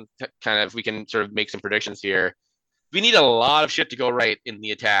prediction. We can sort of make some predictions here. We need a lot of shit to go right in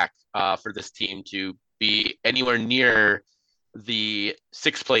the attack for this team to be anywhere near the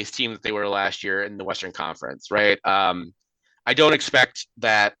 6th place team that they were last year in the Western Conference, right? I don't expect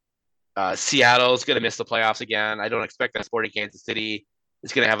that Seattle is going to miss the playoffs again. I don't expect that Sporting Kansas City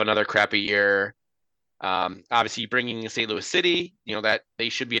is going to have another crappy year. Obviously, bringing St. Louis City, that they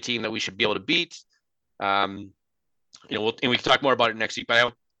should be a team that we should be able to beat. And we can talk more about it next week, but I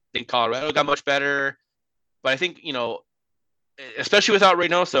don't think Colorado got much better. But I think, especially without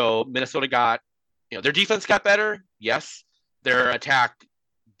Reynoso, Minnesota got, their defense got better. Yes. Their attack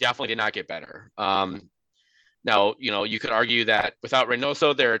definitely did not get better. Now, you could argue that without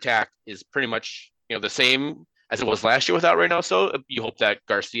Reynoso, their attack is pretty much, the same as it was last year without Reynoso. You hope that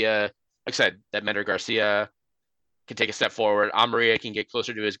Garcia, like I said, that Mender Garcia can take a step forward. Amaria can get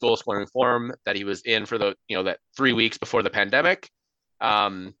closer to his goal scoring form that he was in for the, that 3 weeks before the pandemic.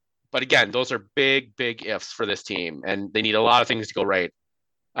 But again, those are big, big ifs for this team, and they need a lot of things to go right.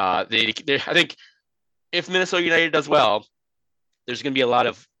 I think if Minnesota United does well, there's going to be a lot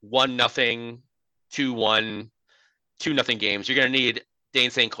of 1-0, 2-1, 2-0 games. You're going to need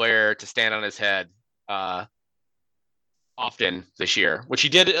Dane St. Clair to stand on his head often this year, which he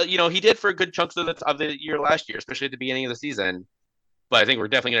did. He did for good chunks of the year last year, especially at the beginning of the season. But I think we're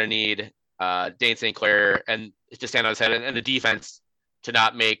definitely going to need Dane St. Clair and to stand on his head, and the defense to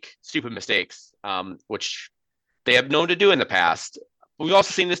not make stupid mistakes, which they have known to do in the past. But we've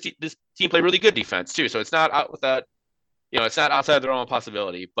also seen this team play really good defense too. So it's not out without, it's not outside of their own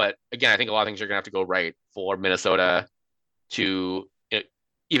possibility. But again, I think a lot of things are going to have to go right for Minnesota to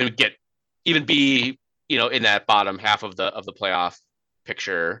even be, in that bottom half of the playoff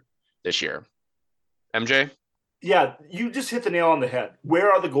picture this year. MJ? Yeah, you just hit the nail on the head.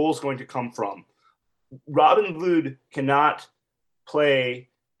 Where are the goals going to come from? Robin Lod cannot play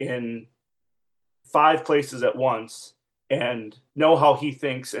in 5 places at once and know how he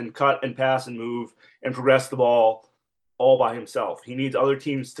thinks and cut and pass and move and progress the ball all by himself. He needs other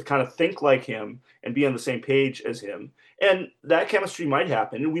teams to kind of think like him and be on the same page as him. And that chemistry might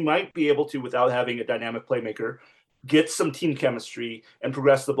happen. We might be able to, without having a dynamic playmaker, get some team chemistry and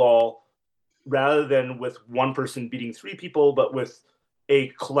progress the ball rather than with one person beating 3 people, but with a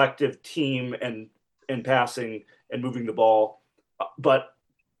collective team and passing and moving the ball. But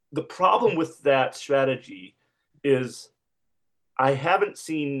the problem with that strategy is I haven't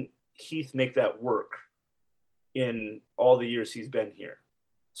seen Keith make that work in all the years he's been here.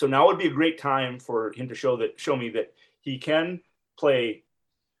 So now would be a great time for him to show me that he can play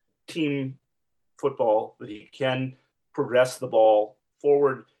team football, that he can progress the ball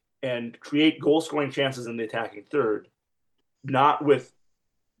forward and create goal-scoring chances in the attacking third, not with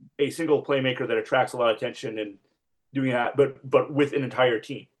a single playmaker that attracts a lot of attention and doing that, but with an entire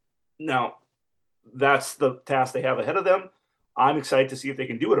team. Now, that's the task they have ahead of them. I'm excited to see if they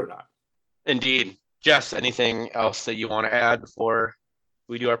can do it or not. Indeed. Jess, anything else that you want to add before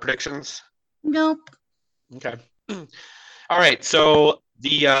we do our predictions? Nope. Okay. All right. So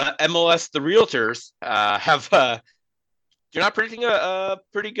the MLS, the Realtors, have you're not predicting a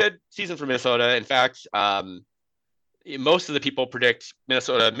pretty good season for Minnesota. In fact, most of the people predict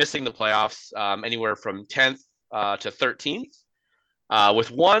Minnesota missing the playoffs anywhere from 10th to 13th,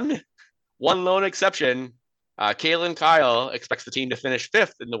 with one lone exception. Kalen Kyle expects the team to finish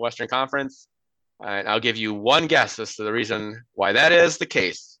 5th in the Western Conference. And I'll give you one guess as to the reason why that is the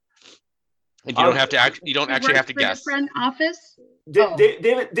case. And you don't have to you don't actually have to guess. Front office.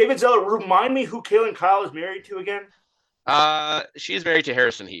 David Zeller, remind me who Kalen Kyle is married to again. She is married to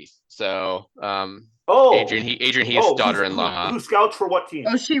Harrison Heath. So Oh, Adrian Heath's daughter-in-law. Who scouts for what team?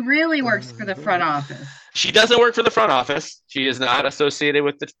 Oh, she really works for the front office. She doesn't work for the front office. She is not associated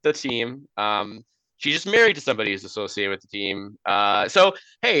with the team. She's just married to somebody who's associated with the team. So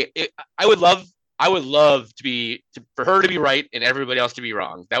hey, I would love for her to be right and everybody else to be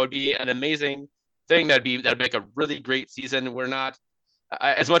wrong. That would be an amazing thing. That'd make a really great season. We're not,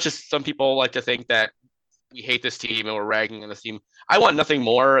 as much as some people like to think that we hate this team and we're ragging on this team. I want nothing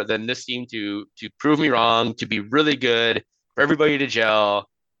more than this team to prove me wrong, to be really good, for everybody to gel.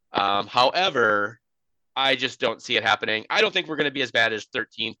 However, I just don't see it happening. I don't think we're going to be as bad as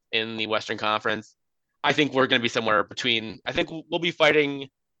 13th in the Western Conference. I think we're going to be somewhere between. I think we'll be fighting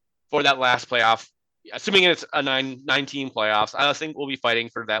for that last playoff, assuming it's a nine-team playoffs. I think we'll be fighting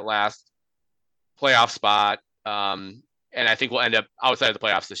for that last playoff spot, and I think we'll end up outside of the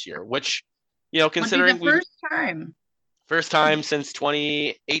playoffs this year, which, considering would be the first time since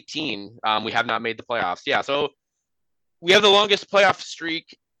 2018, we have not made the playoffs. Yeah, so we have the longest playoff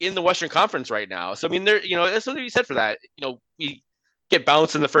streak in the Western Conference right now. So I mean, there's something to be said for that. We get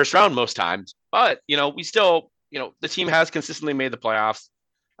bounced in the first round most times, but we still, the team has consistently made the playoffs.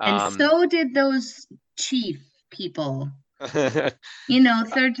 And so did those Chief people. Third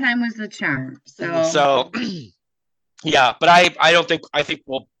time was the charm. So yeah, but I think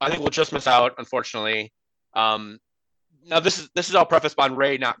we'll just miss out, unfortunately. Now this is all prefaced by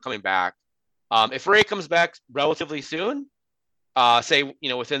Ray not coming back. If Ray comes back relatively soon, say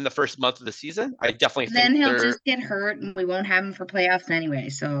within the first month of the season, I definitely think then he'll just get hurt and we won't have him for playoffs anyway.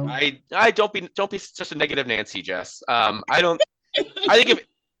 So I don't be such a negative Nancy, Jess. I think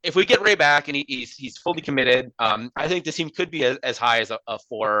if we get Ray back and he's fully committed, I think this team could be as high as a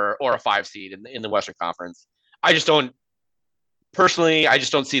 4 or a 5 seed in the Western Conference. I just don't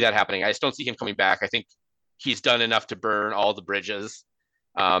see that happening. I just don't see him coming back. I think he's done enough to burn all the bridges.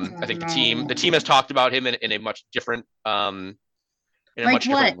 I think the team has talked about him in a much different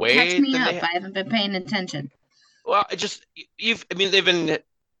different way. Catch me up. I haven't been paying attention. Well, they've been.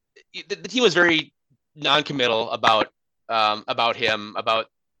 The team was very non-committal about him, about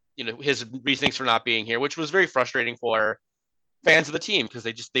his reasonings for not being here, which was very frustrating for fans of the team because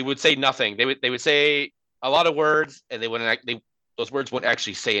they would say nothing. They would say a lot of words and those words wouldn't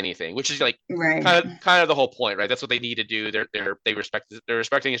actually say anything, which is like right. kind of the whole point, right? That's what they need to do. They're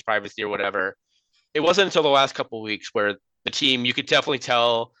respecting his privacy or whatever. It wasn't until the last couple of weeks where the team, you could definitely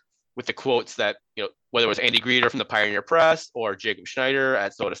tell with the quotes that, whether it was Andy Grieder from the Pioneer Press or Jacob Schneider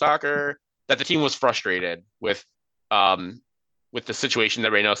at Soda Soccer, that the team was frustrated with the situation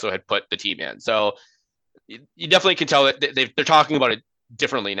that Reynoso had put the team in. So you definitely can tell that they're talking about it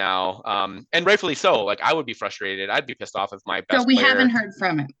differently now, and rightfully so. Like, I would be frustrated. I'd be pissed off if my best. So we player, haven't heard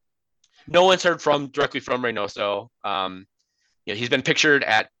from him. No one's heard directly from Reynoso. He's been pictured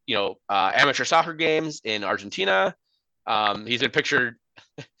at amateur soccer games in Argentina. He's been pictured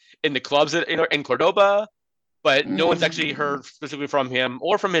in the clubs in Cordoba, but no one's actually heard specifically from him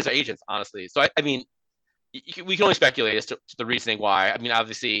or from his agents, honestly. So I mean, we can only speculate as to the reasoning why. I mean,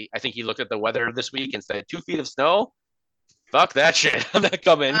 obviously, I think he looked at the weather this week and said 2 feet of snow. Fuck that shit. I'm not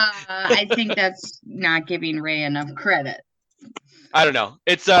coming. I think that's not giving Ray enough credit. I don't know.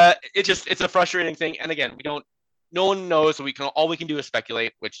 It's a frustrating thing. And again, no one knows. So all we can do is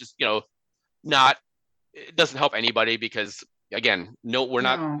speculate, which is, it doesn't help anybody because again, we're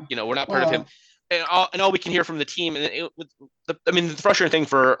not part of him. And all we can hear from the team, and the frustrating thing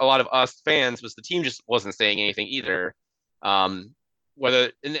for a lot of us fans was the team just wasn't saying anything either. And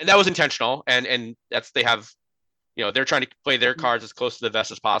that was intentional, and that's they have, they're trying to play their cards as close to the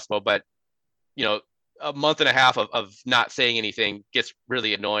vest as possible. But a month and a half of not saying anything gets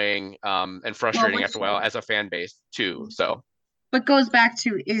really annoying and frustrating after a while as a fan base too. So, but goes back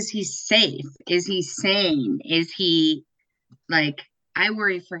to, is he safe? Is he sane? Is he like? I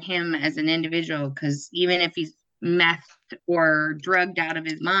worry for him as an individual because even if he's methed or drugged out of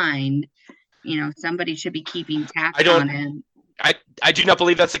his mind, somebody should be keeping tabs on him. I do not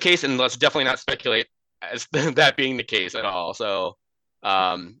believe that's the case, and let's definitely not speculate as that being the case at all. So,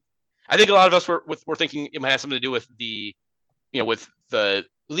 I think a lot of us were thinking it might have something to do with with the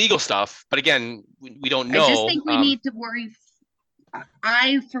legal stuff, but again, we don't know. I just think we need to worry.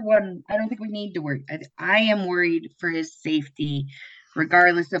 For one, I don't think we need to worry. I am worried for his safety,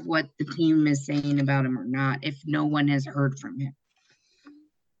 regardless of what the team is saying about him or not, if no one has heard from him.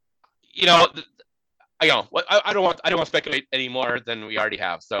 I don't want to speculate any more than we already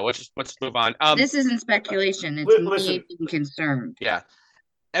have. So let's move on. This isn't speculation. It's me being concerned. Yeah.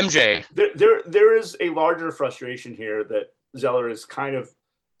 MJ. There is a larger frustration here that Zeller is kind of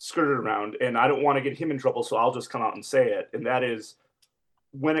skirted around, and I don't want to get him in trouble, so I'll just come out and say it. And that is,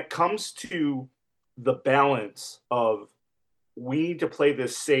 when it comes to the balance of we need to play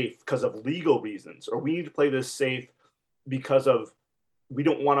this safe because of legal reasons, or we need to play this safe because of we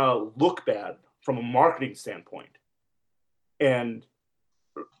don't want to look bad from a marketing standpoint. And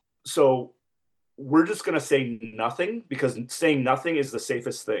so we're just going to say nothing because saying nothing is the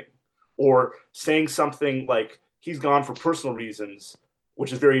safest thing. Or saying something like he's gone for personal reasons,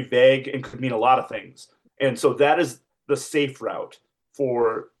 which is very vague and could mean a lot of things. And so that is the safe route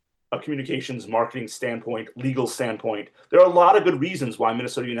for a communications marketing standpoint, legal standpoint. There are a lot of good reasons why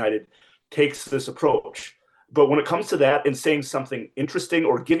Minnesota United takes this approach. But when it comes to that and saying something interesting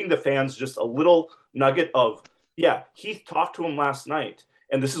or giving the fans just a little nugget of, yeah, Heath talked to him last night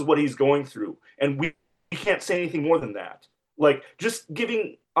and this is what he's going through. And we can't say anything more than that. Like just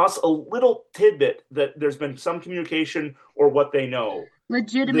giving us a little tidbit that there's been some communication or what they know.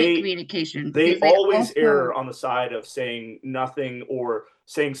 Legitimate communication. They always err on the side of saying nothing or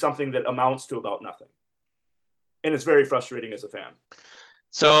saying something that amounts to about nothing. And it's very frustrating as a fan.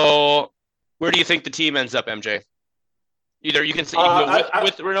 So where do you think the team ends up, MJ? Either you can say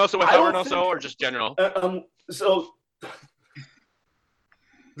with Reynoso, without Reynoso, or just general. So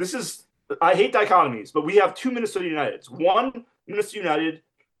this is, I hate dichotomies, but we have two Minnesota Uniteds. One Minnesota United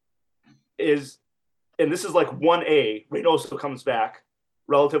is, and this is like 1A, Reynoso comes back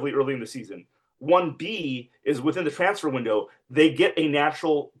relatively early in the season. 1B is within the transfer window. They get a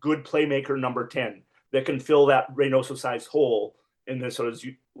natural good playmaker number 10 that can fill that Reynoso-sized hole in Minnesota's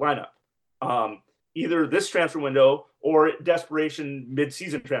lineup. Either this transfer window or desperation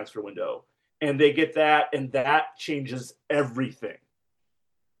mid-season transfer window. And they get that, and that changes everything.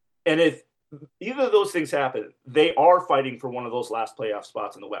 And if either of those things happen, they are fighting for one of those last playoff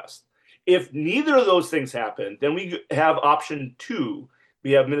spots in the West. If neither of those things happen, then we have option 2.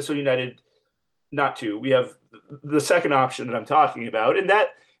 We have Minnesota United, not 2. We have the second option that I'm talking about, and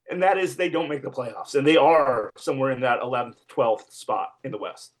that is they don't make the playoffs, and they are somewhere in that 11th, 12th spot in the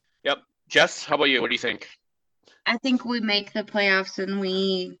West. Yep. Jess, how about you? What do you think? I think we make the playoffs and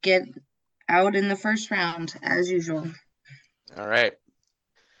we get out in the first round as usual. All right.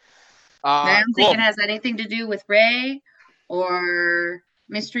 I don't think it has anything to do with Ray or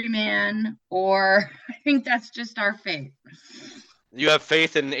Mystery Man, or I think that's just our fate. You have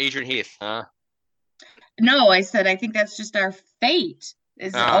faith in Adrian Heath, huh? No, I said I think that's just our fate.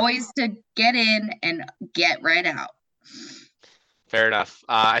 Is always to get in and get right out. Fair enough.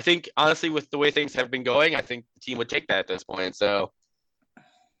 I think, honestly, with the way things have been going, I think the team would take that at this point. So,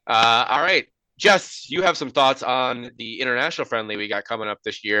 all right. Jess, you have some thoughts on the international friendly we got coming up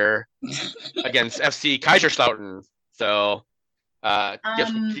this year against FC Kaiserslautern. So,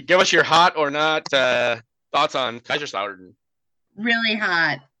 give us your hot or not thoughts on Kaiserslautern. Really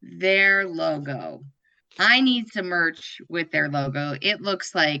hot. Their logo. I need some merch with their logo. It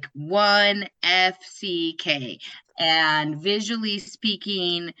looks like one FCK. And visually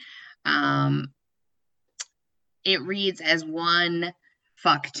speaking, it reads as one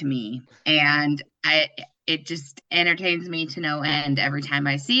fuck to me. And it just entertains me to no end every time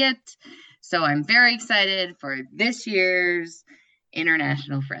I see it. So I'm very excited for this year's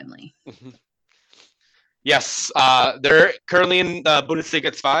international friendly. Yes, they're currently in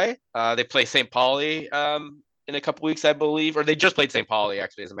Bundesliga 2. They play St. Pauli in a couple weeks, I believe, or they just played St. Pauli,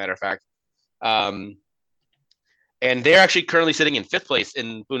 actually, as a matter of fact. And they're actually currently sitting in 5th place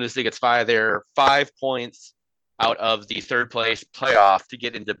in Bundesliga 2. They're 5 points out of the 3rd place playoff to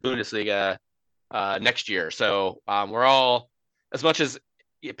get into Bundesliga next year. So we're all, as much as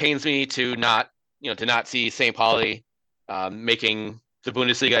it pains me to not see St. Pauli making the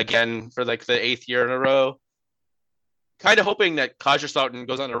Bundesliga again for like the 8th year in a row, kind of hoping that Kaiserslautern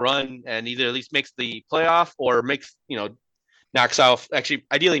goes on a run and either at least makes the playoff or knocks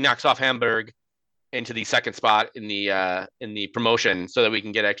off Hamburg into the 2nd spot in the promotion, so that we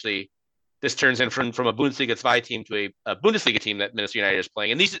can get this turns in from a Bundesliga 2 team to a Bundesliga team that Minnesota United is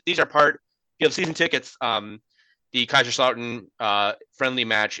playing. And these are part, if you have season tickets, the Kaiserslautern friendly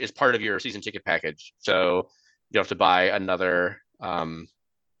match is part of your season ticket package. So you don't have to buy another. And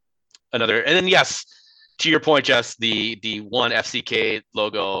then, yes, to your point, Jess, the one FCK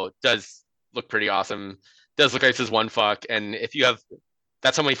logo does look pretty awesome. Does look like this is one fuck. And if you have,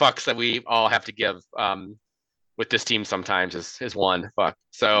 that's how many fucks that we all have to give with this team sometimes is one fuck.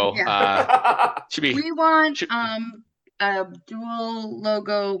 So should be. We want a dual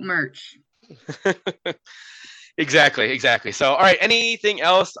logo merch. Exactly. So, all right. Anything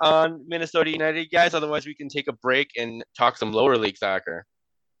else on Minnesota United, guys? Otherwise, we can take a break and talk some lower league soccer.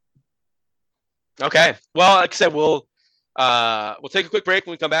 Okay. Well, like I said, we'll We'll take a quick break.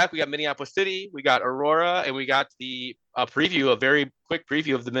 When we come back, we got Minneapolis City, we got Aurora, and we got the a very quick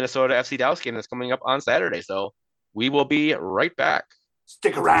preview of the Minnesota FC Dallas game that's coming up on Saturday. So we will be right back.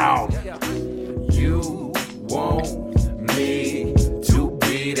 Stick around. You want me to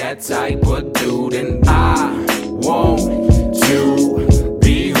be that type of dude, and I want to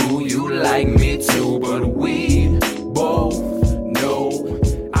be who you like me to, but we both know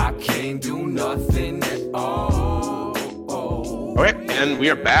I can't do nothing at all. All right, and we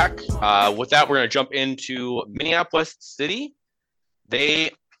are back. With that, we're going to jump into Minneapolis City.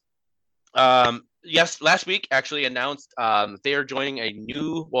 They, last week actually announced they are joining a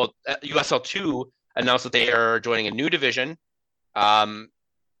new, USL2 announced that they are joining a new division.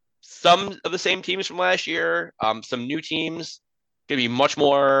 Some of the same teams from last year, some new teams, going to be much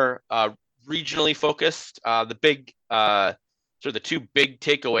more regionally focused. The two big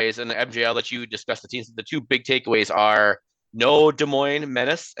takeaways in the MJL that you discussed, the two big takeaways are no Des Moines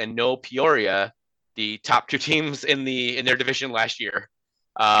Menace and no Peoria, the top two teams in their division last year.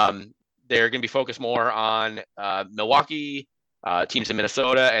 They're going to be focused more on Milwaukee, teams in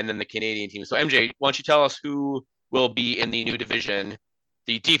Minnesota, and then the Canadian teams. So MJ, why don't you tell us who will be in the new division,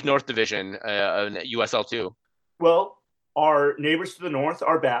 the Deep North Division, USL2? Well, our neighbors to the north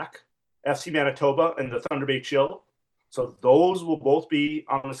are back, FC Manitoba and the Thunder Bay Chill. So those will both be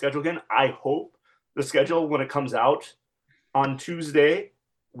on the schedule again. I hope the schedule, when it comes out on Tuesday,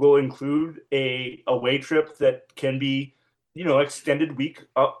 will include a away trip that can be, extended week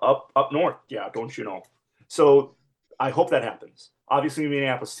up north. Yeah, don't you know? So I hope that happens. Obviously,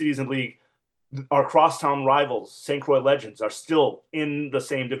 Minneapolis Cities and League, our crosstown rivals, St. Croix Legends, are still in the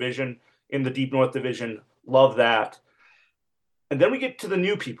same division, in the Deep North Division. Love that. And then we get to the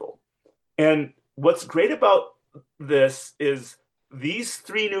new people. And what's great about this is these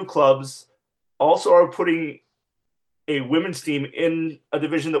three new clubs also are putting a women's team in a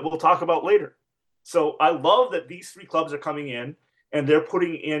division that we'll talk about later. So I love that these three clubs are coming in and they're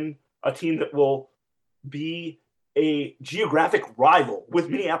putting in a team that will be a geographic rival with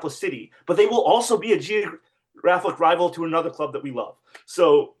Minneapolis City, but they will also be a geographic rival to another club that we love.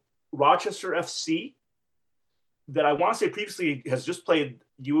 So Rochester FC, that I want to say previously has just played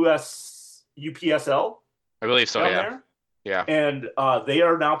UPSL. I believe so, yeah. There. Yeah. And they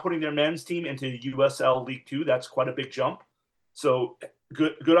are now putting their men's team into USL League 2. That's quite a big jump. So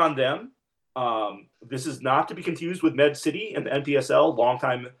good on them. This is not to be confused with Med City and the NPSL,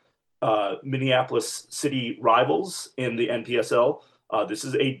 longtime Minneapolis City rivals in the NPSL. This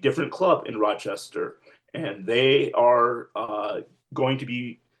is a different club in Rochester, and they are going to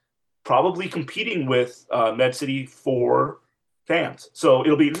be probably competing with Med City for fans. So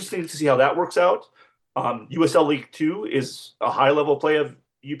it'll be interesting to see how that works out. USL League 2 is a high level play of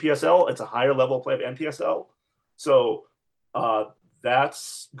UPSL. It's a higher level play of NPSL. So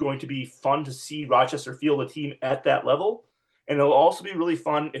that's going to be fun to see Rochester field a team at that level. And it'll also be really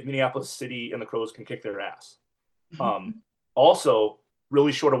fun if Minneapolis City and the Crows can kick their ass. Also,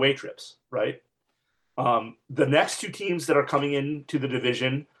 really short away trips, right? The next two teams that are coming into the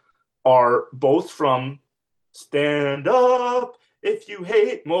division are both from Stand Up. If you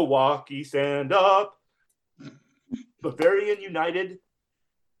hate Milwaukee, stand up. Bavarian United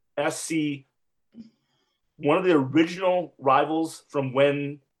SC, one of the original rivals from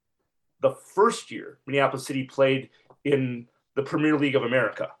when the first year Minneapolis City played in the Premier League of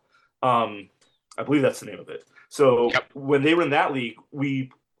America. I believe that's the name of it. So when they were in that league,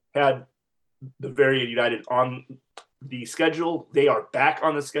 we had the Bavarian United on the schedule. They are back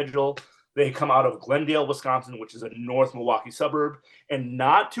on the schedule. They come out of Glendale, Wisconsin, which is a North Milwaukee suburb. And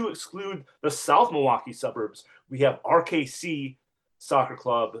not to exclude the South Milwaukee suburbs, we have RKC Soccer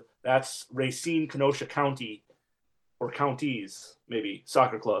Club. That's Racine, Kenosha County, or counties, maybe,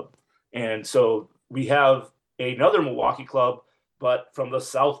 soccer club. And so we have another Milwaukee club, but from the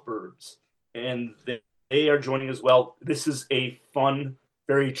South Burbs. And they are joining as well. This is a fun,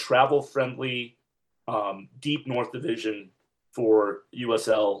 very travel-friendly, Deep North Division for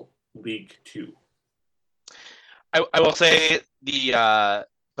USL League 2. I will say the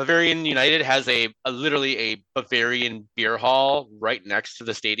Bavarian United has literally a Bavarian beer hall right next to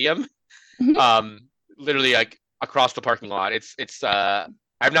the stadium. Literally like across the parking lot. It's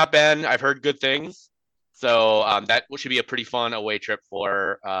I've not been, I've heard good things. So that should be a pretty fun away trip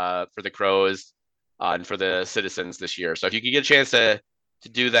for the Crows and for the Citizens this year. So if you could get a chance to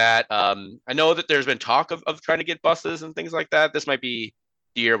do that, I know that there's been talk of trying to get buses and things like that. This might be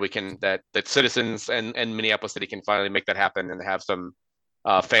the year we can that Citizens and Minneapolis City can finally make that happen and have some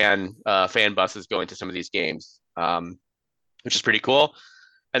fan buses going to some of these games, which is pretty cool.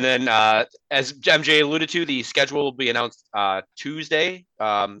 And then, as MJ alluded to, the schedule will be announced Tuesday.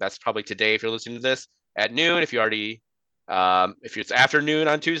 That's probably today if you're listening to this at noon. If it's afternoon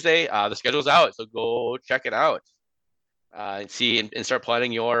on Tuesday, the schedule's out, so go check it out and see and start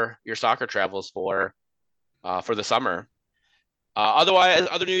planning your soccer travels for the summer. Otherwise,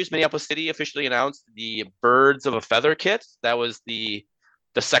 other news: Minneapolis City officially announced the Birds of a Feather kit. That was the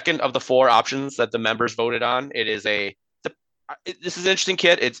second of the 4 options that the members voted on. This is an interesting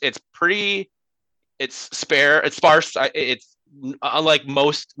kit. It's pretty. It's sparse. It's unlike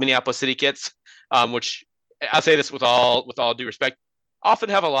most Minneapolis City kits, which I'll say this with all due respect, often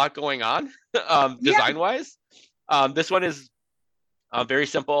have a lot going on design wise. This one is very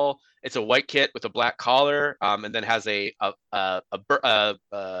simple. It's a white kit with a black collar, and then has a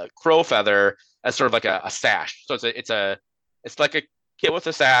crow feather as sort of like a sash. So it's like a kit with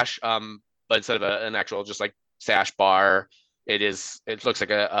a sash, but instead of an actual just like sash bar, it looks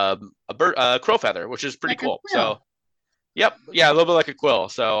like a crow feather, which is pretty cool. So, yep, yeah, a little bit like a quill.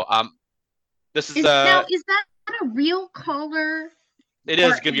 So, this is now, is that a real collar? It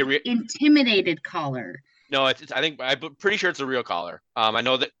is going to be intimidated collar. No, I'm pretty sure it's a real collar. I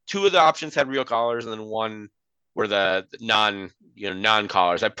know that 2 of the options had real collars, and then 1 were the non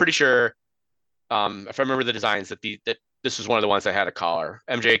collars. I'm pretty sure, if I remember the designs, that this was one of the ones that had a collar.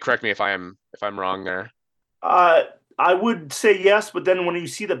 MJ, correct me if I'm wrong there. I would say yes, but then when you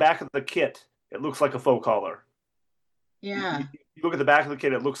see the back of the kit, it looks like a faux collar. Yeah. You look at the back of the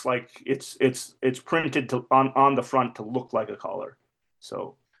kit, it looks like it's printed on the front to look like a collar.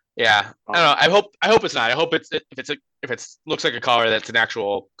 So. Yeah, I don't know. I hope it's not. I hope if it looks like a collar, that's an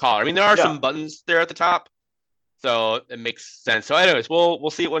actual collar. I mean, there are some buttons there at the top, so it makes sense. So, anyways, we'll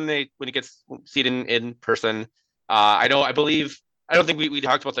see it when it gets see it in person. I don't think we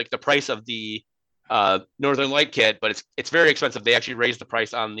talked about like the price of the Northern Light kit, but it's very expensive. They actually raised the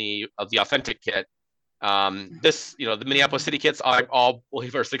price on the authentic kit. The Minneapolis City kits all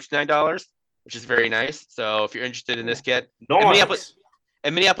believe are $69, which is very nice. So if you're interested in this kit,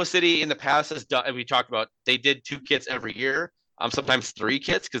 and Minneapolis City in the past has done, we talked about, they did 2 kits every year, sometimes 3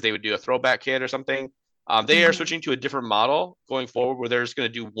 kits because they would do a throwback kit or something. They are switching to a different model going forward where they're just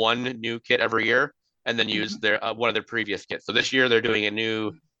going to do 1 new kit every year and then use their one of their previous kits. So this year they're doing a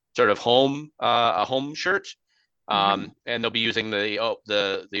new sort of home shirt, and they'll be using the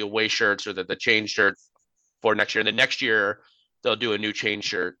away shirts or the chain shirts for next year. And the next year they'll do a new chain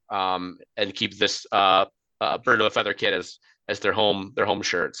shirt and keep this Bird of a Feather kit as their home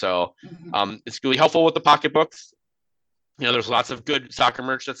shirt. So it's really helpful with the pocketbooks. There's lots of good soccer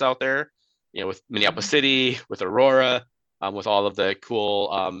merch that's out there, with Minneapolis City, with Aurora, with all of the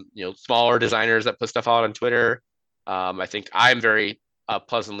cool, smaller designers that put stuff out on Twitter. I think I'm very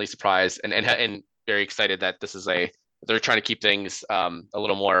pleasantly surprised and very excited that they're trying to keep things a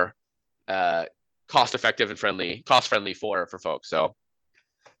little more cost effective and cost friendly for folks. So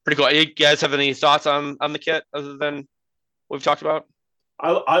pretty cool. You guys have any thoughts on the kit other than what we've talked about?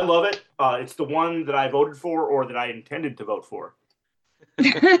 I love it. It's the one that I voted for or that I intended to vote for.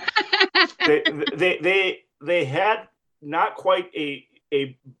 they had not quite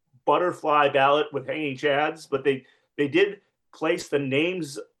a butterfly ballot with hanging chads, but they did place the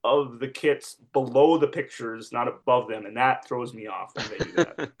names of the kits below the pictures, not above them, and that throws me off when they do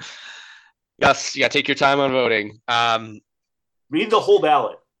that. Yes, yeah, take your time on voting. Read the whole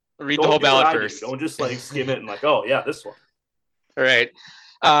ballot. The whole ballot first. Don't just like skim it and like, oh yeah, this one. All right.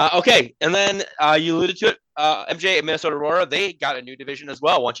 Okay, and then you alluded to it, MJ and Minnesota Aurora, they got a new division as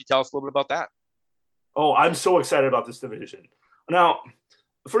well. Why don't you tell us a little bit about that? Oh, I'm so excited about this division. Now,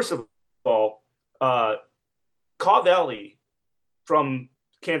 first of all, Caw Valley from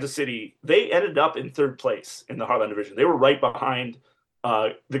Kansas City, they ended up in 3rd place in the Heartland division. They were right behind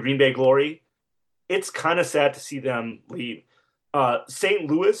the Green Bay Glory. It's kind of sad to see them leave. St.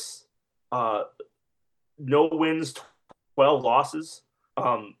 Louis, no wins, 12 losses.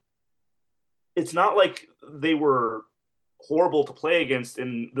 It's not like they were horrible to play against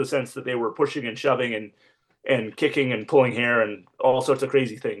in the sense that they were pushing and shoving and kicking and pulling hair and all sorts of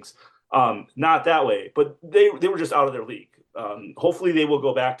crazy things. Not that way, but they were just out of their league. Hopefully they will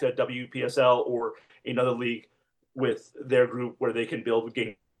go back to WPSL or another league with their group where they can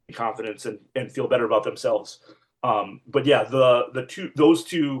gain confidence and feel better about themselves. But yeah, those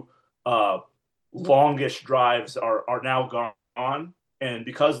two longish drives are now gone. And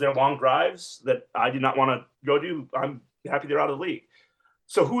because they're long drives that I did not want to go do, I'm happy they're out of the league.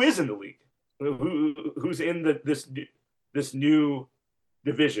 So who is in the league? Who's in this new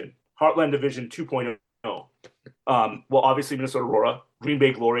division, Heartland Division 2.0? Well, obviously Minnesota Aurora, Green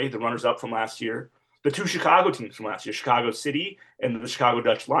Bay Glory, the runners-up from last year, the two Chicago teams from last year, Chicago City and the Chicago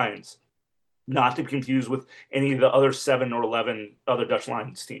Dutch Lions, not to be confused with any of the other 7 or 11 other Dutch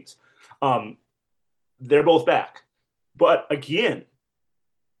Lions teams. They're both back. But again,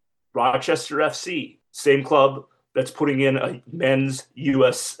 Rochester FC, same club that's putting in a men's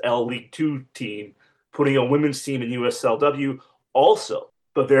USL League 2 team, putting a women's team in USLW. Also,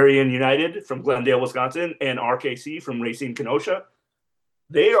 Bavarian United from Glendale, Wisconsin, and RKC from Racine Kenosha,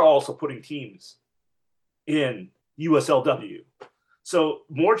 they are also putting teams in USLW. So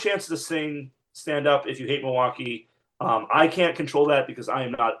more chances to stand up if you hate Milwaukee. I can't control that because I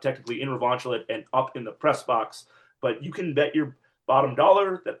am not technically in Revanchulette and up in the press box, but you can bet your bottom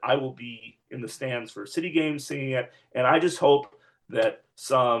dollar that I will be in the stands for City games singing it. And I just hope that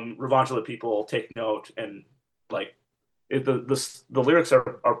some Revanchulette people take note and like the lyrics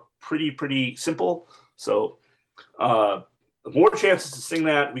are pretty simple. So more chances to sing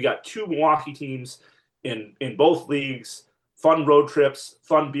that. We got 2 Milwaukee teams in both leagues, fun road trips,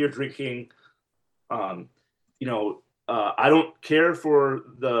 fun beer drinking. I don't care for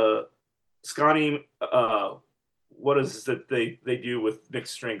the Scotty. What is it they do with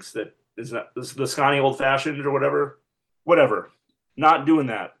mixed drinks that is not the Scotty old fashioned or whatever. Not doing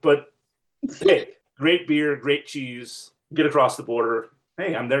that. But hey, great beer, great cheese. Get across the border.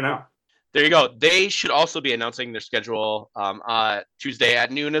 Hey, I'm there now. There you go. They should also be announcing their schedule Tuesday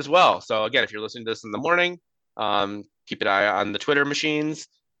at noon as well. So again, if you're listening to this in the morning, keep an eye on the Twitter machines.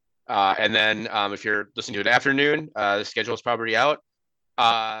 And then if you're listening to it afternoon, the schedule is probably out.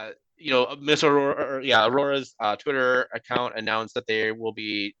 Minnesota Aurora's Twitter account announced that they will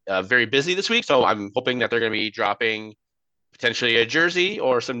be very busy this week. So I'm hoping that they're going to be dropping potentially a jersey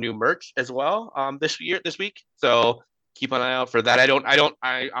or some new merch as well this week. So keep an eye out for that.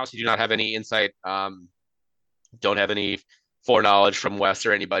 I honestly do not have any insight. Don't have any foreknowledge from Wes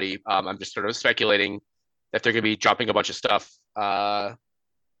or anybody. I'm just sort of speculating that they're going to be dropping a bunch of stuff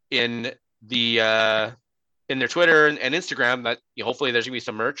in their Twitter and Instagram that hopefully there's gonna be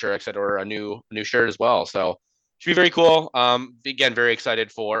some merch or a new shirt as well. So should be very cool. Again, very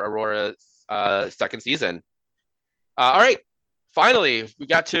excited for Aurora's second season. All right, finally we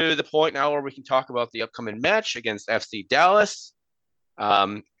got to the point now where we can talk about the upcoming match against FC Dallas.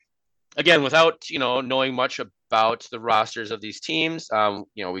 Again, without knowing much about the rosters of these teams,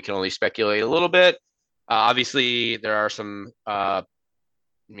 we can only speculate a little bit. Obviously, there are some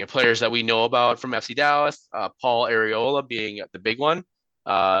players that we know about from FC Dallas, Paul Areola being the big one,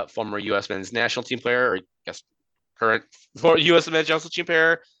 former U.S. men's national team player, or I guess current U.S. men's national team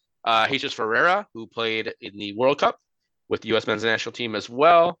player, Jesus Ferreira, who played in the World Cup with the U.S. men's national team as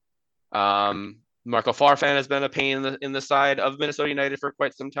well. Marco Farfan has been a pain in the side of Minnesota United for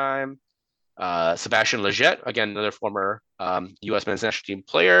quite some time. Sebastian Lletget, again, another former U.S. men's national team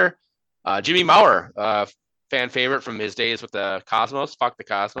player. Jimmy Maurer, fan favorite from his days with the Cosmos. Fuck the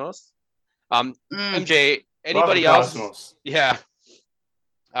Cosmos. MJ, anybody else? Cosmos. Yeah.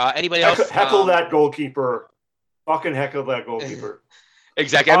 Anybody else? Heckle that goalkeeper. Fucking heckle that goalkeeper.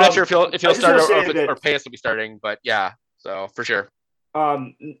 Exactly. I'm not sure if he'll start or Payas will be starting, but yeah. So for sure.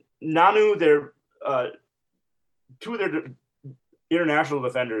 Nanu, they're two of their international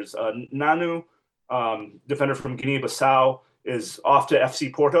defenders. Nanu, defender from Guinea-Bissau, is off to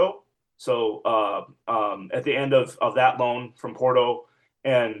FC Porto. So at the end of that loan from Porto,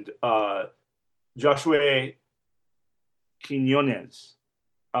 and Joshua Quinones,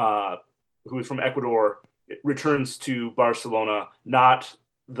 who is from Ecuador, returns to Barcelona, not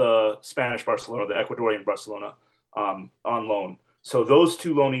the Spanish Barcelona, the Ecuadorian Barcelona, on loan. So those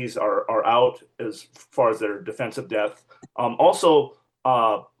two loanees are out as far as their defensive depth. Also,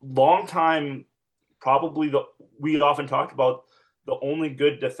 long time, probably we often talked about the only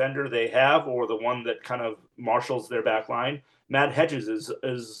good defender they have, or the one that kind of marshals their back line. Matt Hedges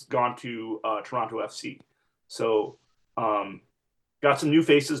is gone to Toronto FC. So got some new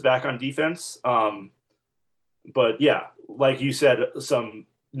faces back on defense. But yeah, like you said, some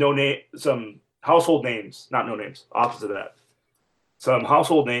household names, not no names, opposite of that. Some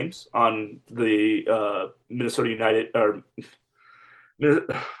household names on the Minnesota United or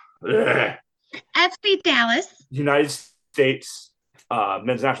FC Dallas, United States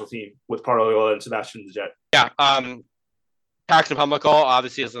men's national team with Parloyola and Sebastian Lletget. Yeah, Paxton Pumlico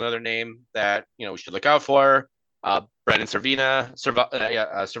obviously is another name that we should look out for. Brendan Cervania.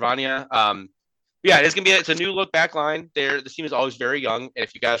 It's a new look back line. This team is always very young. And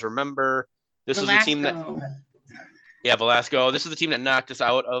if you guys remember, this was the team that Velasco. This is the team that knocked us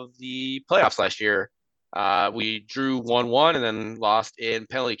out of the playoffs last year. We drew 1-1 and then lost in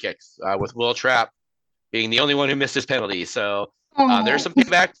penalty kicks with Will Trapp being the only one who missed his penalty. So there's some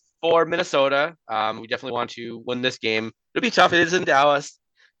payback for Minnesota. We definitely want to win this game. It'll be tough. It is in Dallas.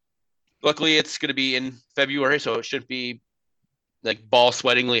 Luckily, it's going to be in February, so it shouldn't be like ball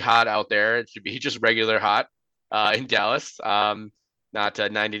sweatingly hot out there. It should be just regular hot in Dallas. Not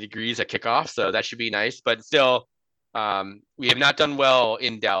 90 degrees at kickoff, so that should be nice. But still, we have not done well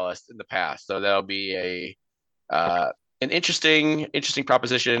in Dallas in the past, so that'll be an interesting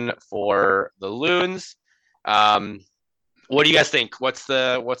proposition for the Loons. What do you guys think? What's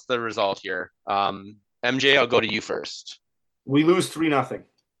the result here? MJ, I'll go to you first. We lose 3-0.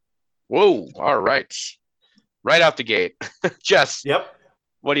 Whoa! All right, right out the gate. Jess. Yep.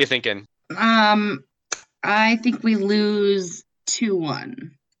 What are you thinking? I think we lose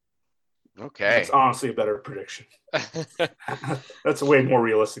 2-1. Okay. That's honestly a better prediction. That's a way more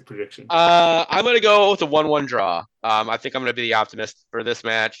realistic prediction. I'm gonna go with a 1-1 draw. I think I'm gonna be the optimist for this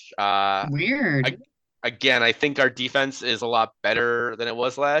match. Weird. Again, I think our defense is a lot better than it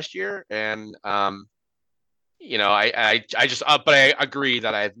was last year, and I just but I agree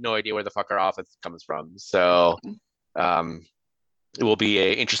that I have no idea where the fuck our offense comes from. So, it will be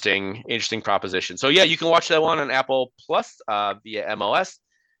a interesting proposition. So yeah, you can watch that one on Apple Plus via MLS.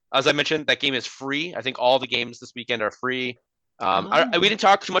 As I mentioned, that game is free. I think all the games this weekend are free. We didn't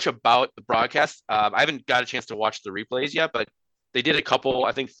talk too much about the broadcast. I haven't got a chance to watch the replays yet, but they did a couple,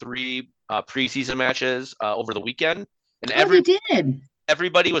 I think 3 preseason matches over the weekend, and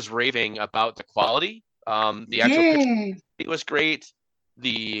everybody was raving about the quality. The actual picture, it was great.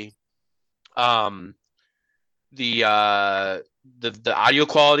 The audio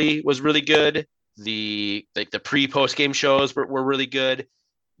quality was really good. The pre-post game shows were really good.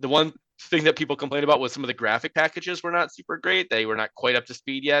 The one thing that people complained about was some of the graphic packages were not super great. They were not quite up to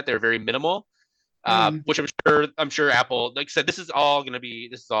speed yet. They were very minimal, which I'm sure Apple, like I said, this is all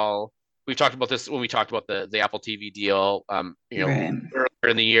we've talked about this when we talked about the Apple TV deal, earlier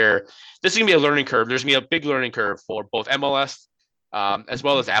in the year. This is gonna be a learning curve. There's gonna be a big learning curve for both MLS as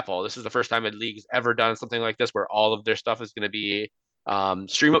well as Apple. This is the first time a league's ever done something like this, where all of their stuff is going to be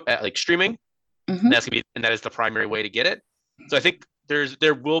streaming. Mm-hmm. And that is the primary way to get it. So I think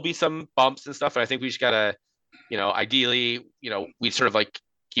there will be some bumps and stuff, and I think we just gotta, ideally, we sort of like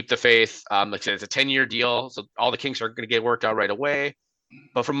keep the faith. Like I said, it's a 10-year deal, so all the kinks are going to get worked out right away.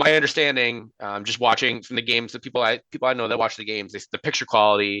 But from my understanding, just watching from the games, the people I know that watch the games, the picture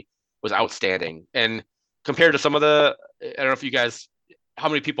quality was outstanding. And compared to some of I don't know if you guys, how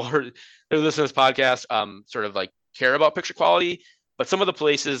many people who listen to this podcast, sort of like care about picture quality, but some of the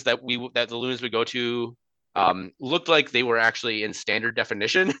places that the Loons would go to looked like they were actually in standard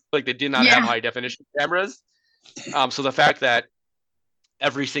definition. Like they did not have high definition cameras. So the fact that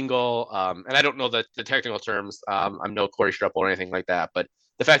every single, and I don't know the technical terms, I'm no Corey Struppel or anything like that, but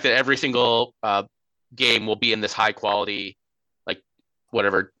the fact that every single game will be in this high quality, like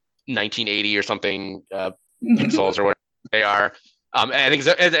whatever 1980 or something pixels or whatever they are, and I think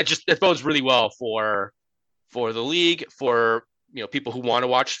it bodes really well for the league, for people who want to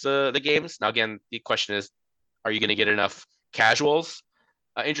watch the games. Now again, the question is, are you going to get enough casuals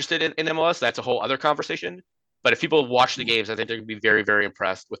interested in MLS? That's a whole other conversation. But if people watch the games, I think they're going to be very, very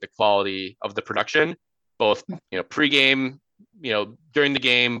impressed with the quality of the production, both pre-game, during the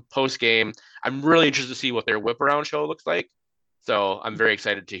game, post-game. I'm really interested to see what their whip around show looks like. So I'm very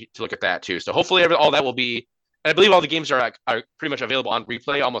excited to look at that too. So hopefully all that will be, and I believe all the games are pretty much available on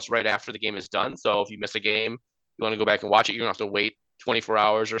replay almost right after the game is done. So if you miss a game, you want to go back and watch it, you don't have to wait 24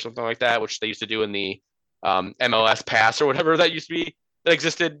 hours or something like that, which they used to do in the MLS Pass or whatever that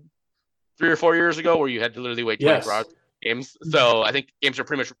existed 3 or 4 years ago, where you had to literally wait 24 hours for games. So I think games are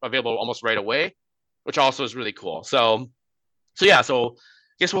pretty much available almost right away, which also is really cool. So I guess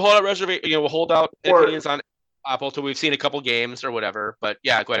we'll hold out we'll hold out opinions on Apple till we've seen a couple games or whatever. But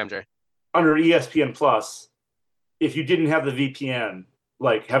yeah, go ahead, MJ. Under ESPN Plus, if you didn't have the VPN,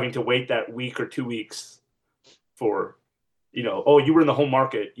 like having to wait that week or 2 weeks for, you were in the home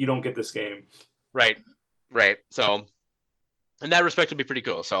market, you don't get this game. Right. So in that respect, it'll be pretty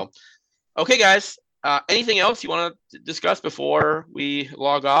cool. So, okay, guys, anything else you want to discuss before we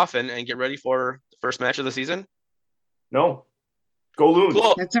log off and get ready for the first match of the season? No. Go Loons.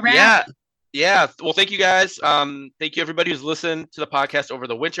 Cool. That's a wrap. Yeah. Well, thank you guys. Thank you everybody who's listened to the podcast over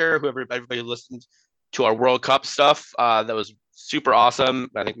the winter. Everybody who listened to our World Cup stuff. That was super awesome.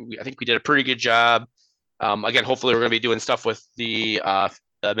 I think we did a pretty good job. Again, hopefully we're going to be doing stuff with the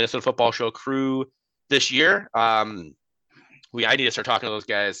Minnesota Football Show crew this year. I need to start talking to those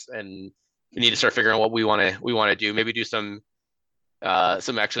guys, and we need to start figuring out what we want to do. Maybe do some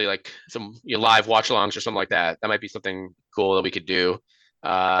actually like some live watch-alongs or something like that. That might be something cool that we could do.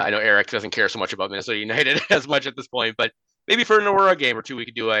 I know Eric doesn't care so much about Minnesota United as much at this point, but maybe for an Aurora game or two, we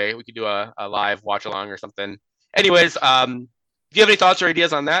could do a live watch along or something. Anyways, if you have any thoughts or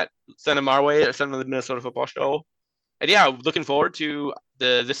ideas on that, send them our way or send them to the Minnesota Football Show. And yeah, looking forward to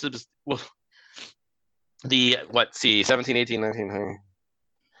the 17, 18, 19,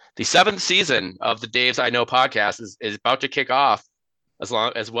 the 7th season of the Dave's I Know podcast is about to kick off, as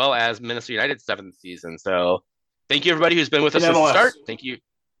well as Minnesota United's 7th season. So thank you everybody who's been with us since the start. Thank you.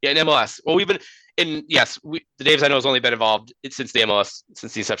 Yeah, in MLS. Well, the Dave's I Know has only been involved since the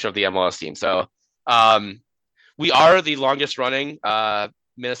inception of the MLS team. So we are the longest running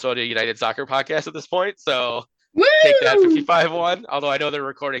Minnesota United soccer podcast at this point. So Woo! Take that 55-1. Although I know they're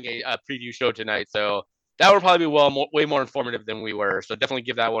recording a preview show tonight, so that would probably be way more informative than we were. So definitely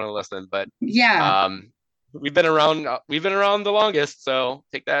give that one a listen. But yeah, we've been around the longest, so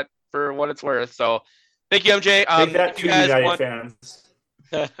take that for what it's worth. So thank you, MJ. Take that to United fans.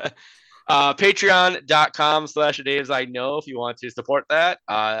 Patreon.com/DavesIKnow if you want to support that.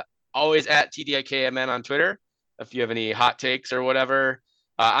 Always at TDIKMN on Twitter if you have any hot takes or whatever.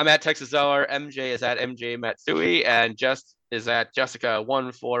 I'm at Texas Zeller. MJ is at MJ Matsui, and Jess is at Jessica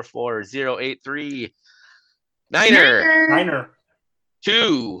 144083. Niner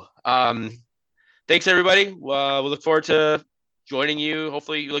 2. Thanks everybody. We'll look forward to joining you.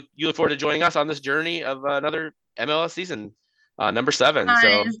 Hopefully you look forward to joining us on this journey of another MLS season, number 7. Highs,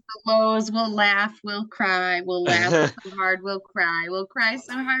 so the lows, we'll laugh, we'll cry, we'll laugh so hard, we'll cry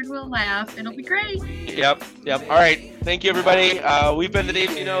so hard, we'll laugh. It'll be great. Yep. All right. Thank you everybody. We've been the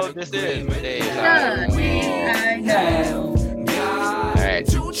Dave You Know. This is Dave I Know. All right.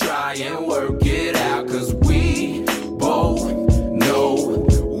 To try and work it out, 'cause we both know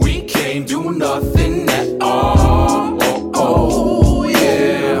we can't do nothing at all. Oh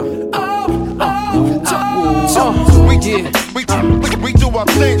yeah. We do our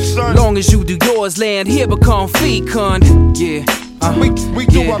thing, son. Long as you do yours, land here become fecund. Yeah. We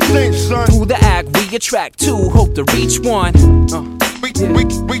do our thing, son. Through the act, we attract two, hope to reach one. We do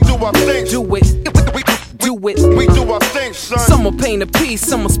our thing. Do it. We do our thing, son. Some will paint a piece,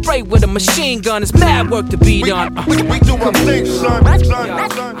 some will spray with a machine gun. It's mad work to be done. We do our thing, son. I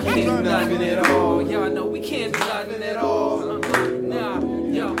can't do nothing at all. Y'all know we can't do nothing at all. Nah,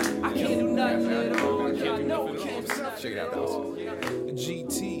 yo, I can't do nothing at all. Y'all know we can't do nothing at all.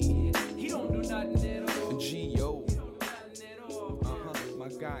 GT, he don't do nothing at all. G.O. My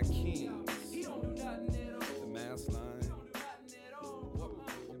guy King, he don't do nothing at all. The mass line.